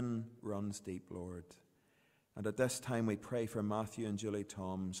pain runs deep, Lord. And at this time we pray for Matthew and Julie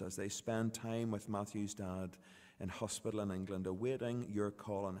Toms as they spend time with Matthew's dad in hospital in England, awaiting your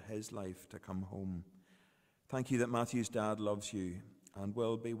call on his life to come home. Thank you that Matthew's dad loves you and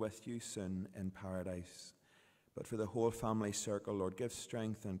will be with you soon in paradise. But for the whole family circle, Lord, give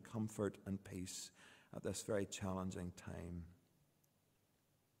strength and comfort and peace at this very challenging time.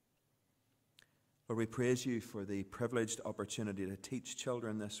 Lord, we praise you for the privileged opportunity to teach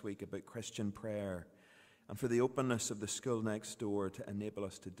children this week about Christian prayer and for the openness of the school next door to enable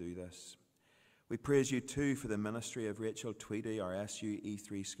us to do this. We praise you too for the ministry of Rachel Tweedy, our SU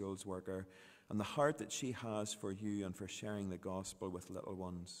E3 schools worker, and the heart that she has for you and for sharing the gospel with little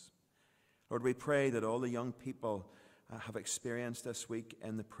ones. Lord, we pray that all the young people have experienced this week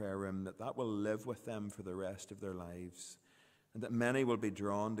in the prayer room, that will live with them for the rest of their lives, and that many will be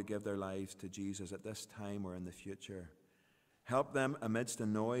drawn to give their lives to Jesus at this time or in the future. Help them amidst the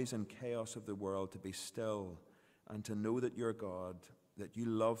noise and chaos of the world to be still and to know that you're God, that you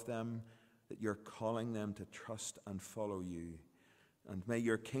love them, that you're calling them to trust and follow you. And may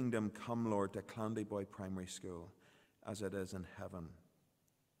your kingdom come, Lord, to Clandyboy Primary School as it is in heaven.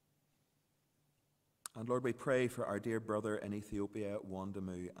 And Lord, we pray for our dear brother in Ethiopia,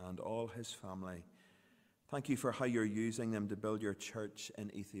 Wandamu, and all his family. Thank you for how you're using them to build your church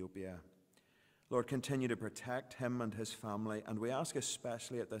in Ethiopia. Lord, continue to protect him and his family, and we ask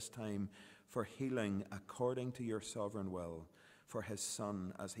especially at this time for healing according to your sovereign will for his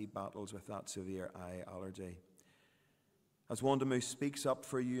son as he battles with that severe eye allergy. As Wandamu speaks up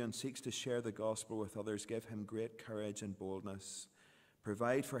for you and seeks to share the gospel with others, give him great courage and boldness.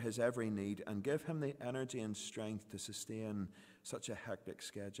 Provide for his every need and give him the energy and strength to sustain such a hectic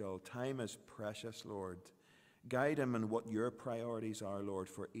schedule. Time is precious, Lord. Guide him in what your priorities are, Lord,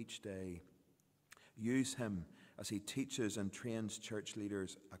 for each day. Use him as he teaches and trains church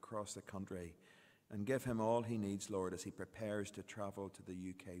leaders across the country. And give him all he needs, Lord, as he prepares to travel to the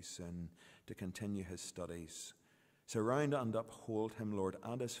UK soon to continue his studies. Surround and uphold him, Lord,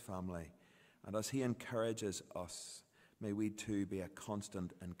 and his family. And as he encourages us, may we too be a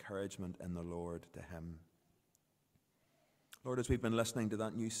constant encouragement in the Lord to him. Lord, as we've been listening to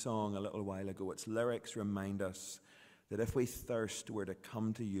that new song a little while ago, its lyrics remind us that if we thirst, we're to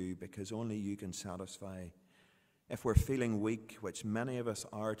come to you because only you can satisfy. If we're feeling weak, which many of us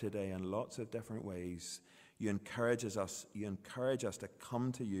are today in lots of different ways, you encourage us to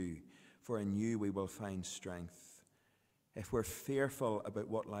come to you, for in you we will find strength. If we're fearful about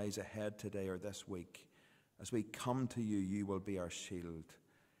what lies ahead today or this week, as we come to you, you will be our shield.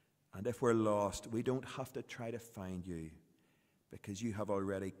 And if we're lost, we don't have to try to find you, because you have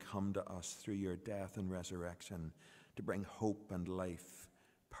already come to us through your death and resurrection to bring hope and life,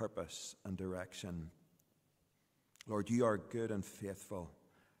 purpose and direction. Lord, you are good and faithful.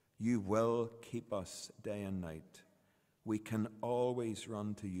 You will keep us day and night. We can always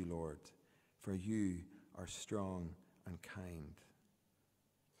run to you, Lord, for you are strong and kind.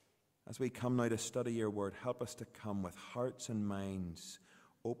 As we come now to study your word, help us to come with hearts and minds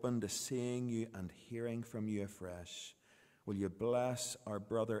open to seeing you and hearing from you afresh. Will you bless our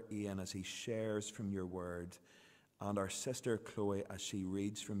brother Ian as he shares from your word, and our sister Chloe as she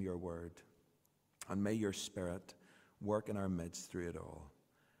reads from your word. And may your Spirit work in our midst through it all.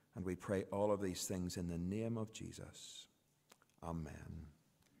 And we pray all of these things in the name of Jesus. Amen.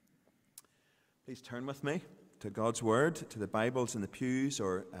 Please turn with me to God's word, to the Bibles in the pews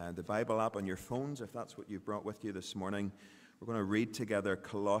or the Bible app on your phones, if that's what you've brought with you this morning. We're going to read together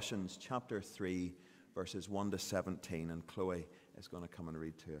Colossians chapter 3, verses 1 to 17, and Chloe is going to come and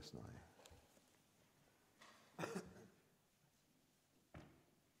read to us now.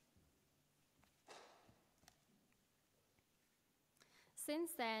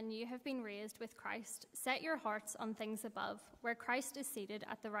 Since then you have been raised with Christ. Set your hearts on things above, where Christ is seated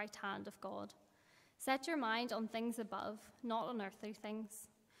at the right hand of God. Set your mind on things above, not on earthly things.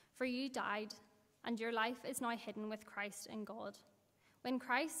 For you died, and your life is now hidden with Christ in God. When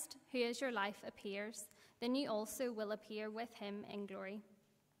Christ, who is your life, appears, then you also will appear with him in glory.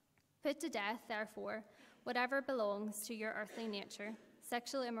 Put to death, therefore, whatever belongs to your earthly nature: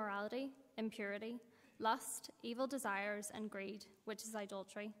 sexual immorality, impurity, lust, evil desires, and greed, which is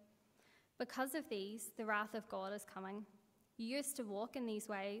idolatry. Because of these, the wrath of God is coming. You used to walk in these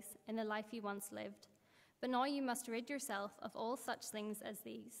ways in the life you once lived, but now you must rid yourself of all such things as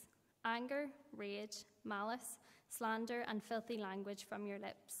these: anger, rage, malice, slander, and filthy language from your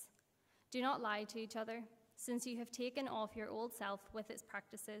lips. Do not lie to each other, since you have taken off your old self with its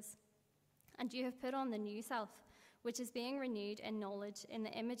practices, and you have put on the new self, which is being renewed in knowledge in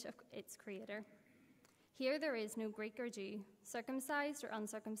the image of its creator. Here there is no Greek or Jew, circumcised or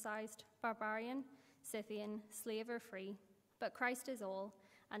uncircumcised, barbarian, Scythian, slave or free, but Christ is all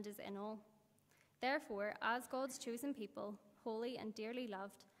and is in all. Therefore, as God's chosen people, holy and dearly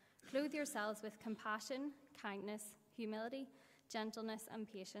loved, clothe yourselves with compassion, kindness, humility, gentleness,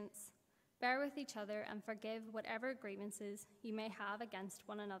 and patience. Bear with each other and forgive whatever grievances you may have against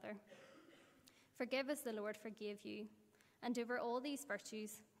one another. Forgive as the Lord forgave you, and over all these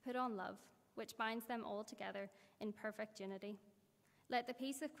virtues put on love, which binds them all together in perfect unity. Let the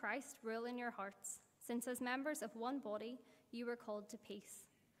peace of Christ rule in your hearts, since as members of one body you were called to peace.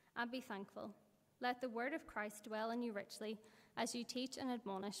 And be thankful. Let the word of Christ dwell in you richly, as you teach and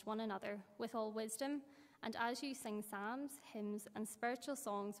admonish one another with all wisdom, and as you sing psalms, hymns, and spiritual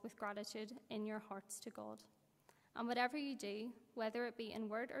songs with gratitude in your hearts to God. And whatever you do, whether it be in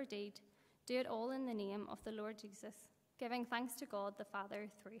word or deed, do it all in the name of the Lord Jesus, giving thanks to God the Father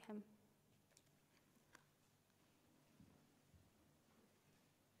through him.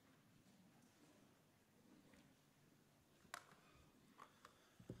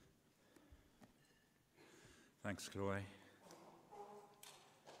 Thanks, Chloe.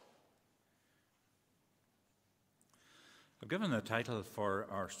 I've given the title for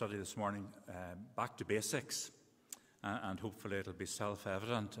our study this morning, Back to Basics, and hopefully it'll be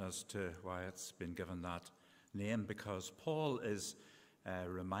self-evident as to why it's been given that name, because Paul is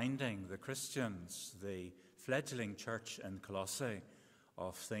reminding the Christians, the fledgling church in Colossae,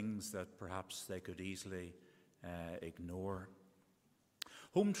 of things that perhaps they could easily ignore.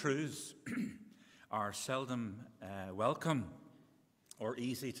 Home truths are seldom welcome or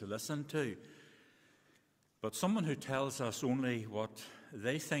easy to listen to, but someone who tells us only what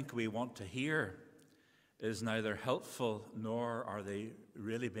they think we want to hear is neither helpful nor are they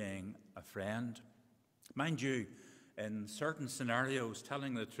really being a friend. Mind you, in certain scenarios,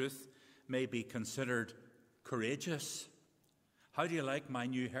 telling the truth may be considered courageous. How do you like my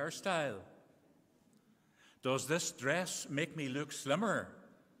new hairstyle? Does this dress make me look slimmer?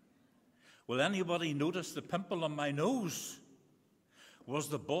 Will anybody notice the pimple on my nose? Was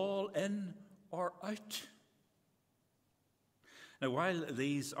the ball in or out? Now, while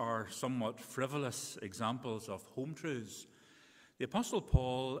these are somewhat frivolous examples of home truths, the Apostle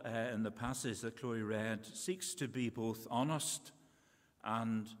Paul, in the passage that Chloe read, seeks to be both honest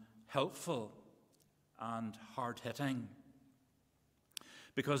and helpful and hard-hitting,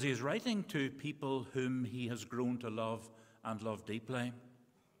 because he is writing to people whom he has grown to love and love deeply.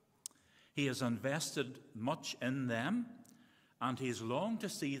 He has invested much in them, and he has longed to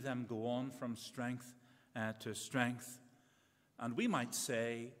see them go on from strength to strength. And we might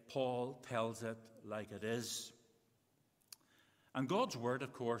say Paul tells it like it is. And God's word,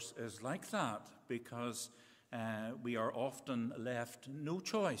 of course, is like that, because we are often left no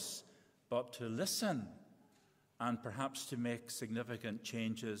choice but to listen and perhaps to make significant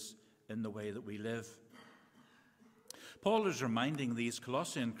changes in the way that we live. Paul is reminding these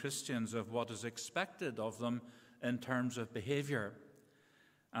Colossian Christians of what is expected of them in terms of behavior,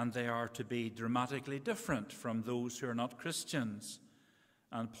 and they are to be dramatically different from those who are not Christians.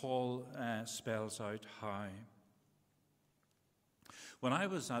 And Paul spells out how. When I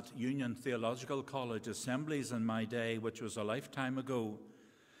was at Union Theological College Assemblies in my day, which was a lifetime ago,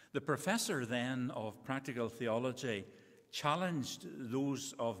 the professor then of practical theology challenged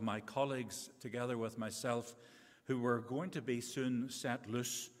those of my colleagues, together with myself, who were going to be soon set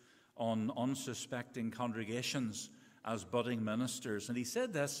loose on unsuspecting congregations as budding ministers. And he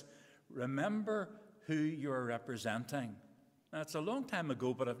said this: remember who you're representing. Now, it's a long time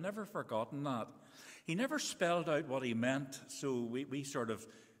ago, but I've never forgotten that. He never spelled out what he meant, so we sort of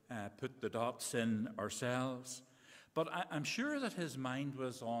put the dots in ourselves. But I'm sure that his mind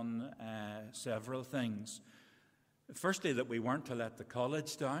was on several things. Firstly, that we weren't to let the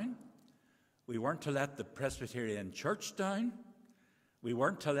college down. We weren't to let the Presbyterian church down. We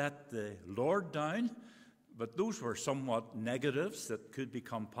weren't to let the Lord down. But those were somewhat negatives that could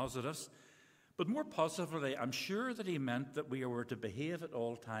become positives. But more positively, I'm sure that he meant that we were to behave at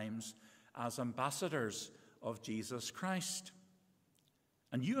all times as ambassadors of Jesus Christ.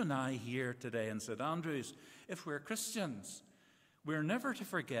 And you and I here today in St. Andrews, if we're Christians, we're never to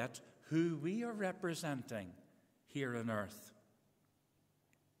forget who we are representing here on earth.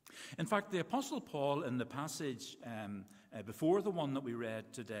 In fact, the Apostle Paul in the passage before the one that we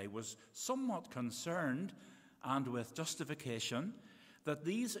read today was somewhat concerned, and with justification, that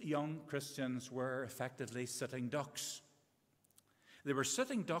these young Christians were effectively sitting ducks. They were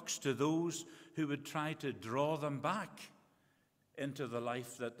sitting ducks to those who would try to draw them back into the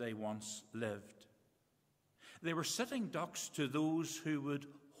life that they once lived. They were sitting ducks to those who would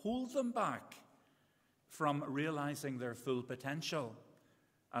hold them back from realizing their full potential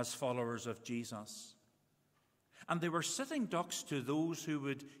as followers of Jesus. And they were sitting ducks to those who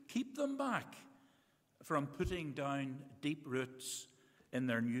would keep them back from putting down deep roots in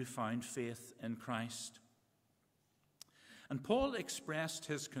their newfound faith in Christ. And Paul expressed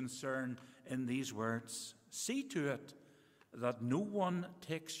his concern in these words: see to it that no one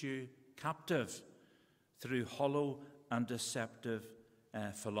takes you captive through hollow and deceptive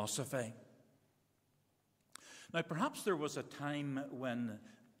philosophy. Now, perhaps there was a time when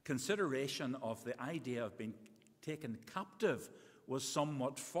consideration of the idea of being taken captive was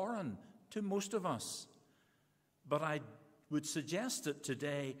somewhat foreign to most of us. But I would suggest that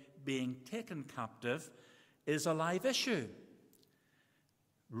today being taken captive is a live issue.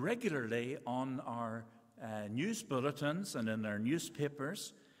 Regularly on our news bulletins and in our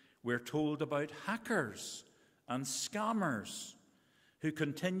newspapers, we're told about hackers and scammers who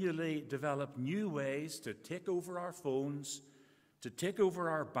continually develop new ways to take over our phones, to take over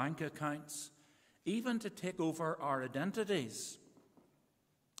our bank accounts, even to take over our identities.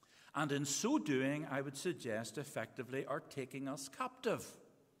 And in so doing, I would suggest effectively are taking us captive,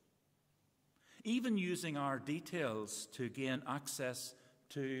 even using our details to gain access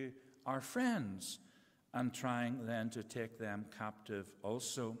to our friends and trying then to take them captive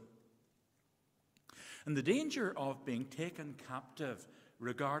also. And the danger of being taken captive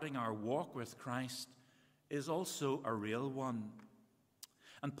regarding our walk with Christ is also a real one.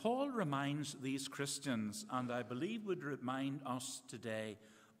 And Paul reminds these Christians, and I believe would remind us today,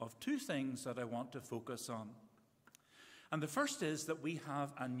 of two things that I want to focus on. And the first is that we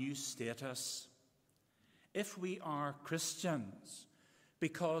have a new status if we are Christians,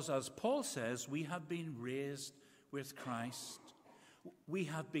 because as Paul says, we have been raised with Christ. We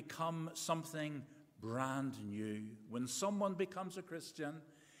have become something brand new. When someone becomes a Christian,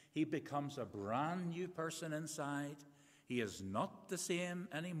 he becomes a brand new person inside. He is not the same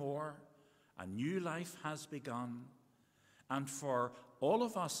anymore. A new life has begun. And for all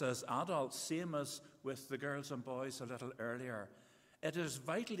of us as adults, same as with the girls and boys a little earlier, it is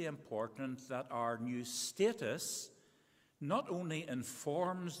vitally important that our new status not only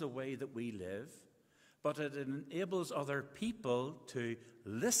informs the way that we live, but it enables other people to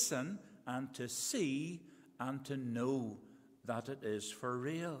listen and to see and to know that it is for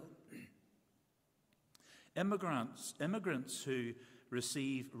real. Immigrants who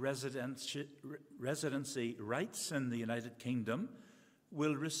receive residency rights in the United Kingdom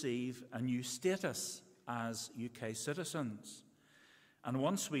will receive a new status as UK citizens. And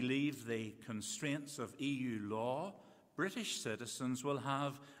once we leave the constraints of EU law, British citizens will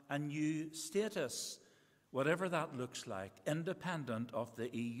have a new status, whatever that looks like, independent of the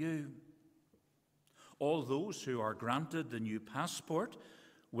EU. All those who are granted the new passport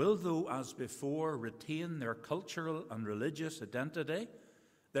will, though, as before, retain their cultural and religious identity,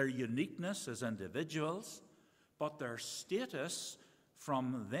 their uniqueness as individuals, but their status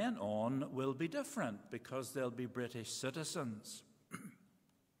from then on will be different because they'll be British citizens.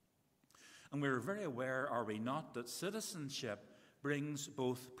 And we're very aware, are we not, that citizenship brings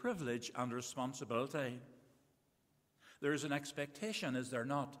both privilege and responsibility. There is an expectation, is there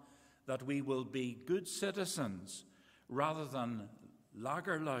not, that we will be good citizens rather than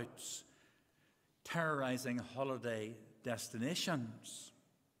lagerlouts terrorizing holiday destinations.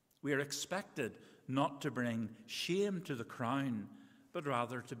 We are expected not to bring shame to the crown, but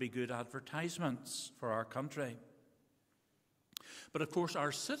rather to be good advertisements for our country. But of course,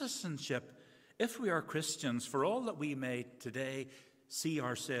 our citizenship, if we are Christians, for all that we may today see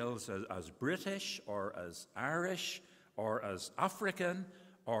ourselves as British or as Irish or as African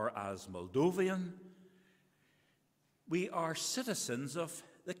or as Moldovan, we are citizens of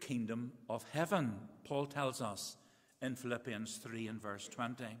the kingdom of heaven, Paul tells us in Philippians 3 and verse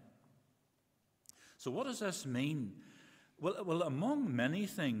 20. So what does this mean? Well, among many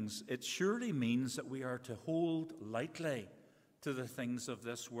things, it surely means that we are to hold lightly to the things of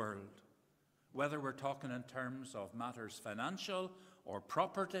this world, whether we're talking in terms of matters financial or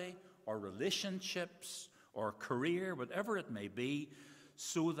property or relationships or career, whatever it may be,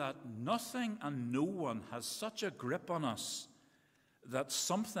 so that nothing and no one has such a grip on us that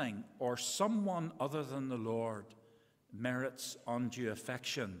something or someone other than the Lord merits undue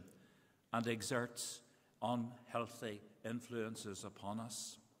affection and exerts unhealthy influences upon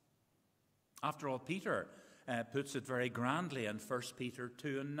us. After all, Peter puts it very grandly in 1 Peter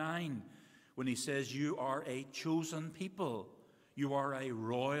 2 and 9 when he says, you are a chosen people, you are a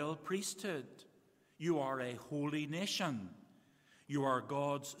royal priesthood, you are a holy nation, you are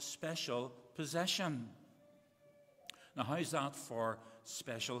God's special possession. Now, how's that for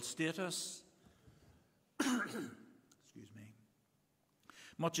special status? Excuse me.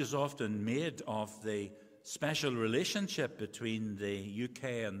 Much is often made of the special relationship between the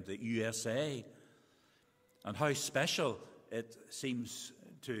UK and the USA and how special it seems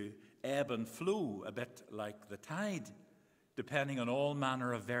to ebb and flow a bit like the tide, depending on all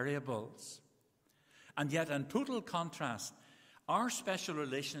manner of variables. And yet, in total contrast, our special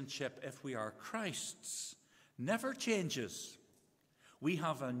relationship, if we are Christ's, never changes. We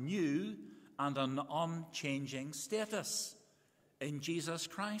have a new and an unchanging status in Jesus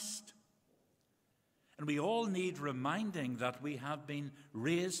Christ. And we all need reminding that we have been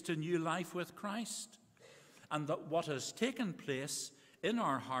raised to new life with Christ, and that what has taken place in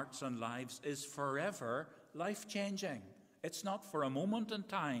our hearts and lives is forever life-changing. It's not for a moment in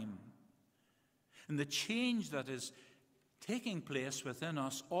time. And the change that is taking place within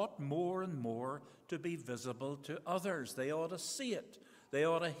us ought more and more to be visible to others. They ought to see it. They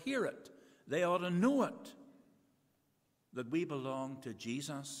ought to hear it. They ought to know it, that we belong to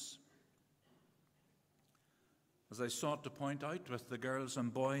Jesus. As I sought to point out with the girls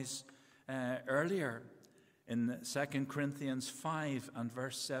and boys earlier, in 2 Corinthians 5 and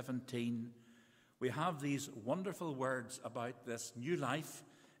verse 17, we have these wonderful words about this new life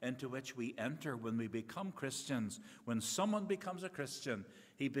into which we enter when we become Christians. When someone becomes a Christian,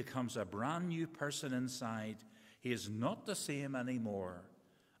 he becomes a brand new person inside. He is not the same anymore.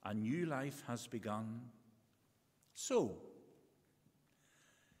 A new life has begun. So,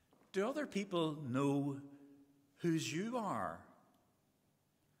 do other people know whose you are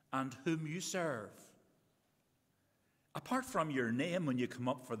and whom you serve? Apart from your name when you come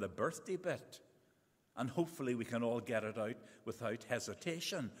up for the birthday bit, and hopefully we can all get it out without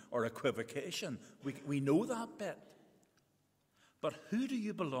hesitation or equivocation. We know that bit. But who do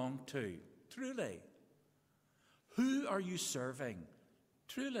you belong to, truly? Who are you serving,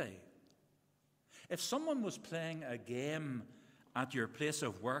 truly? If someone was playing a game at your place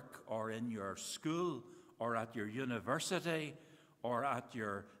of work or in your school or at your university or at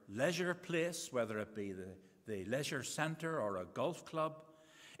your leisure place, whether it be the leisure centre or a golf club,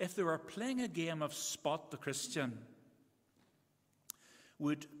 if they were playing a game of Spot the Christian,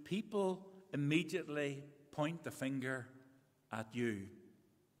 would people immediately point the finger at you?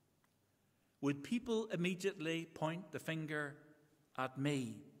 Would people immediately point the finger at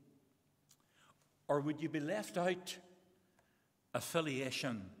me? Or would you be left out?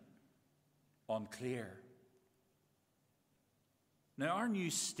 Affiliation unclear. Now, our new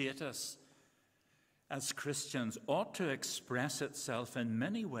status as Christians ought to express itself in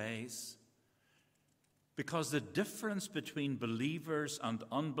many ways, because the difference between believers and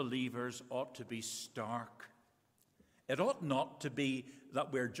unbelievers ought to be stark. It ought not to be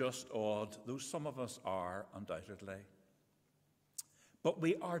that we're just odd, though some of us are, undoubtedly. But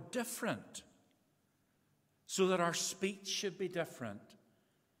we are different, so that our speech should be different.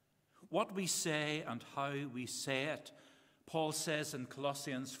 What we say and how we say it. Paul says in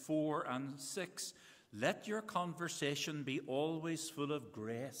Colossians 4 and 6, let your conversation be always full of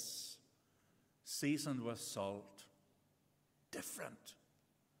grace, seasoned with salt. Different.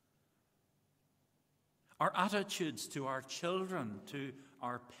 Our attitudes to our children, to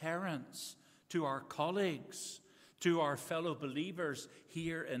our parents, to our colleagues, to our fellow believers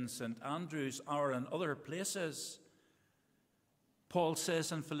here in St. Andrews or in other places. Paul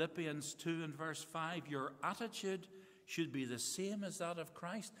says in Philippians 2 and verse 5, your attitude should be the same as that of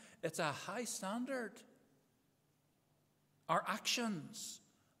Christ. It's a high standard. Our actions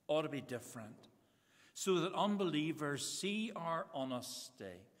ought to be different, so that unbelievers see our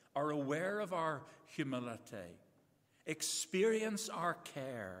honesty, are aware of our humility, experience our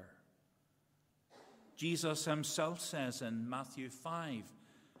care. Jesus himself says in Matthew 5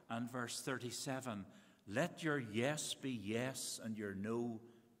 and verse 37, let your yes be yes and your no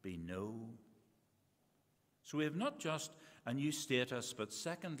be no. So we have not just a new status, but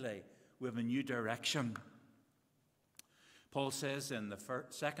secondly, we have a new direction. Paul says in the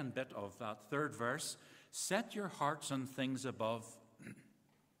second bit of that third verse, set your hearts on things above.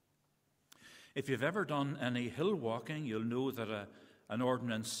 If you've ever done any hill walking, you'll know that an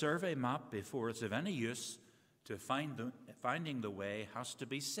ordnance survey map, before it's of any use to finding the way, has to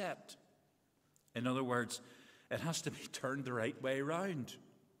be set. In other words, it has to be turned the right way round.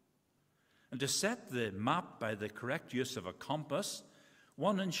 And to set the map by the correct use of a compass,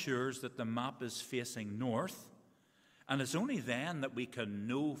 one ensures that the map is facing north, and it's only then that we can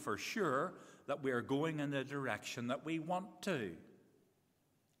know for sure that we are going in the direction that we want to.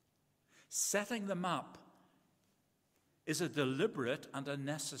 Setting the map is a deliberate and a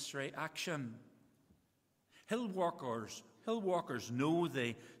necessary action. Hill walkers know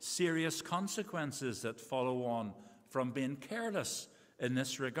the serious consequences that follow on from being careless in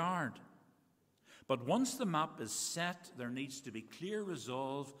this regard. But once the map is set, there needs to be clear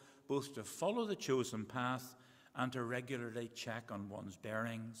resolve both to follow the chosen path and to regularly check on one's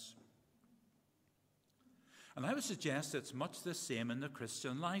bearings. And I would suggest it's much the same in the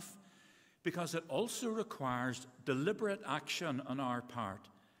Christian life, because it also requires deliberate action on our part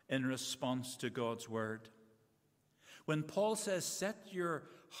in response to God's word. When Paul says, set your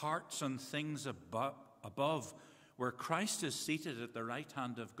hearts on things above, where Christ is seated at the right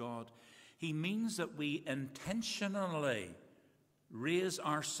hand of God, he means that we intentionally raise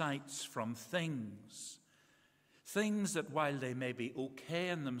our sights from things that, while they may be okay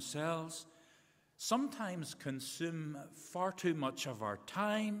in themselves, sometimes consume far too much of our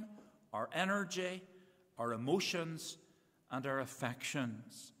time, our energy, our emotions, and our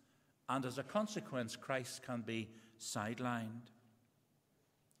affections. And as a consequence, Christ can be sidelined.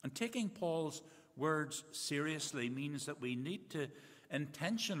 And taking Paul's words seriously means that we need to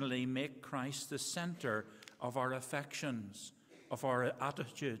intentionally make Christ the center of our affections, of our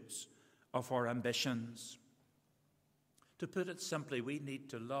attitudes, of our ambitions. To put it simply, we need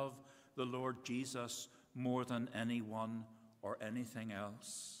to love the Lord Jesus more than anyone or anything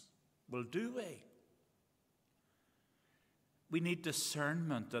else. Well, do we? We need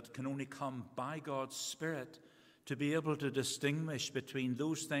discernment that can only come by God's Spirit to be able to distinguish between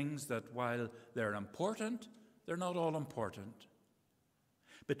those things that, while they're important, they're not all important.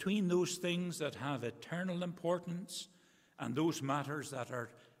 Between those things that have eternal importance and those matters that are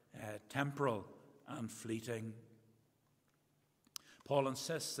temporal and fleeting. Paul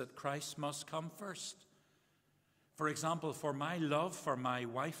insists that Christ must come first. For example, for my love for my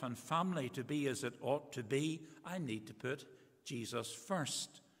wife and family to be as it ought to be, I need to put Jesus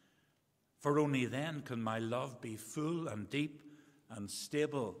first. For only then can my love be full and deep and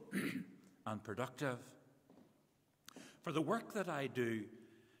stable and productive. For the work that I do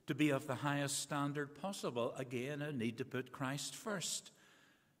to be of the highest standard possible, again, I need to put Christ first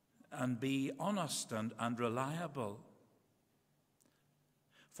and be honest and reliable.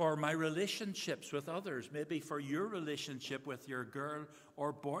 For my relationships with others, maybe for your relationship with your girl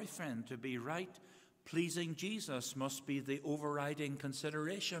or boyfriend to be right, pleasing Jesus must be the overriding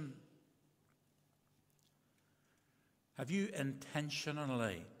consideration. Have you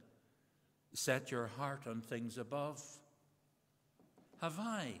intentionally set your heart on things above? Have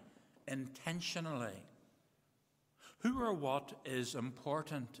I intentionally? Who or what is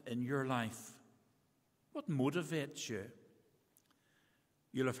important in your life? What motivates you?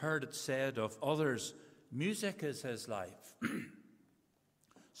 You'll have heard it said of others, music is his life.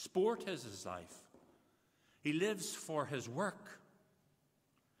 Sport is his life. He lives for his work.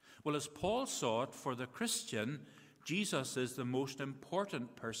 Well, as Paul saw it, for the Christian, Jesus is the most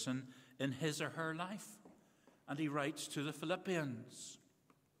important person in his or her life. And he writes to the Philippians,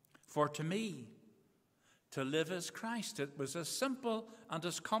 "For to me, to live is Christ." It was as simple and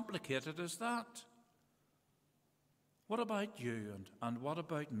as complicated as that. What about you and what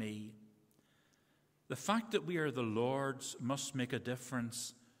about me? The fact that we are the Lord's must make a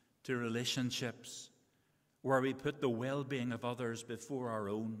difference to relationships where we put the well-being of others before our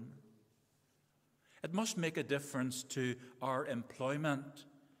own. It must make a difference to our employment,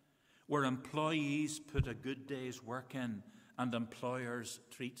 where employees put a good day's work in and employers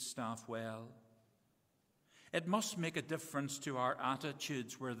treat staff well. It must make a difference to our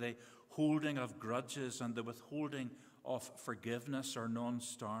attitudes, where the holding of grudges and the withholding of forgiveness are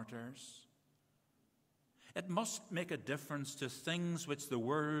non-starters. It must make a difference to things which the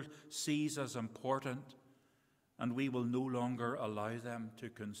world sees as important, and we will no longer allow them to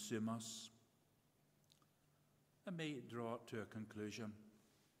consume us. Let me draw it to a conclusion.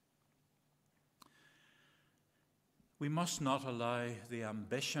 We must not allow the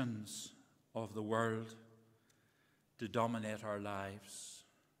ambitions of the world to dominate our lives,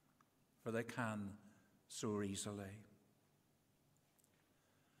 for they can so easily.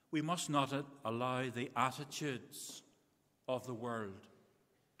 We must not allow the attitudes of the world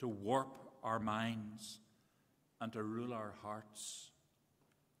to warp our minds and to rule our hearts.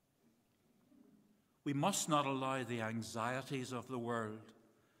 We must not allow the anxieties of the world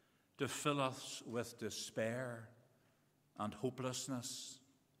to fill us with despair and hopelessness.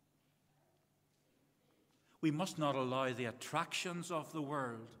 We must not allow the attractions of the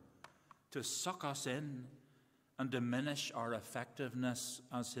world to suck us in and diminish our effectiveness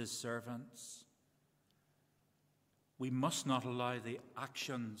as his servants. We must not allow the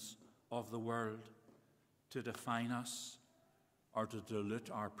actions of the world to define us or to dilute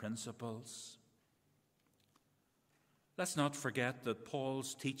our principles. Let's not forget that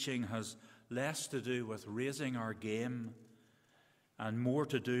Paul's teaching has less to do with raising our game and more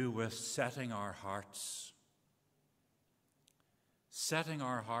to do with setting our hearts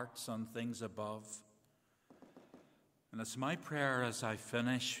on things above. And it's my prayer as I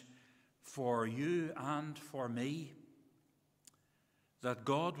finish for you and for me that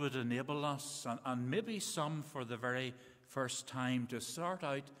God would enable us, and maybe some for the very first time, to start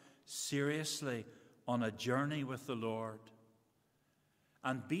out seriously on a journey with the Lord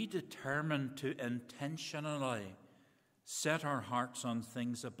and be determined to intentionally set our hearts on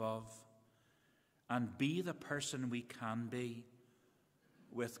things above and be the person we can be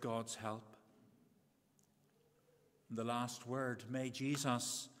with God's help. The last word, may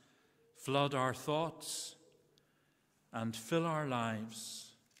Jesus flood our thoughts and fill our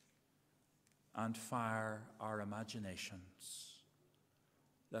lives and fire our imaginations.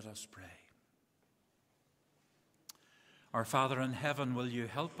 Let us pray. Our Father in heaven, will you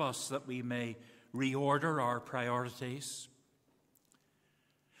help us that we may reorder our priorities?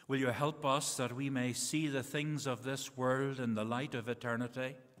 Will you help us that we may see the things of this world in the light of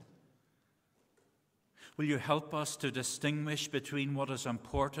eternity? Will you help us to distinguish between what is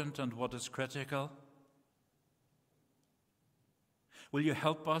important and what is critical? Will you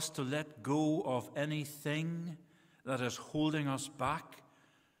help us to let go of anything that is holding us back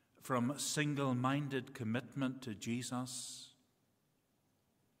from single-minded commitment to Jesus?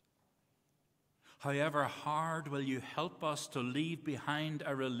 However hard, will you help us to leave behind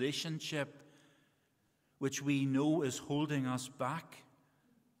a relationship which we know is holding us back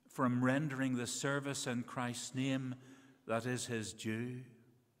from rendering the service in Christ's name that is his due?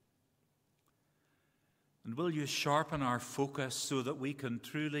 And will you sharpen our focus so that we can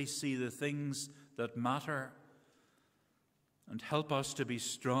truly see the things that matter And help us to be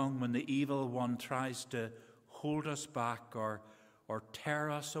strong when the evil one tries to hold us back or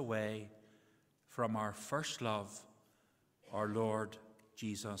tear us away from our first love, our Lord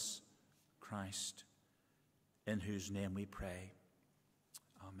Jesus Christ, in whose name we pray.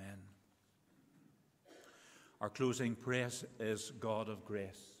 Amen. Our closing praise is God of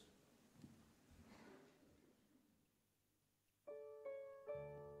grace.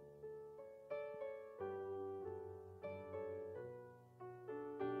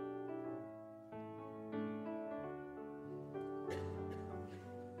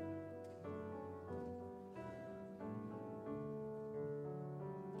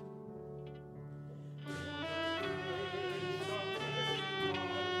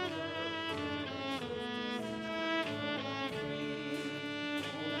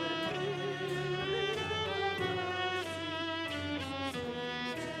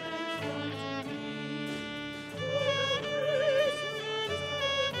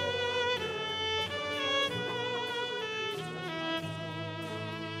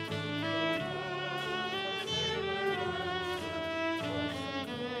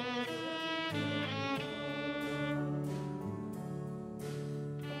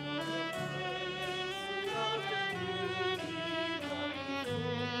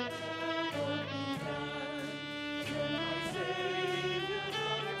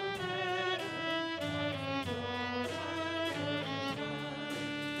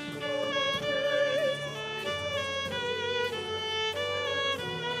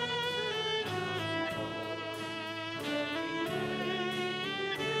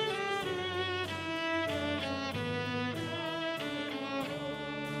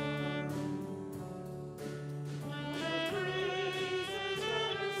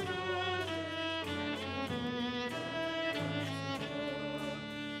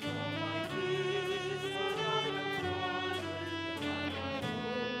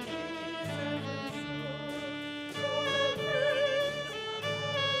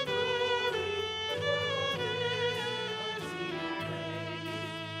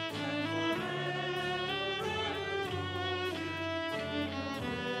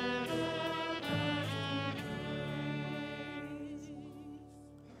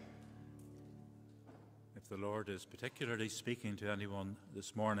 The Lord is particularly speaking to anyone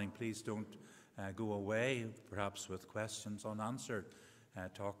this morning, please don't go away, perhaps with questions unanswered.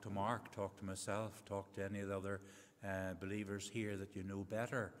 Talk to Mark, talk to myself, talk to any of the other believers here that you know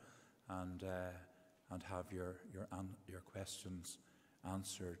better, and have your questions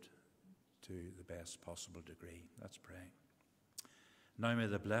answered to the best possible degree. Let's pray. Now may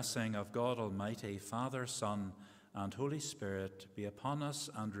the blessing of God Almighty, Father, Son, and Holy Spirit be upon us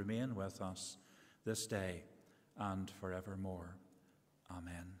and remain with us this day and forevermore.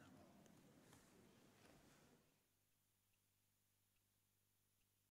 Amen.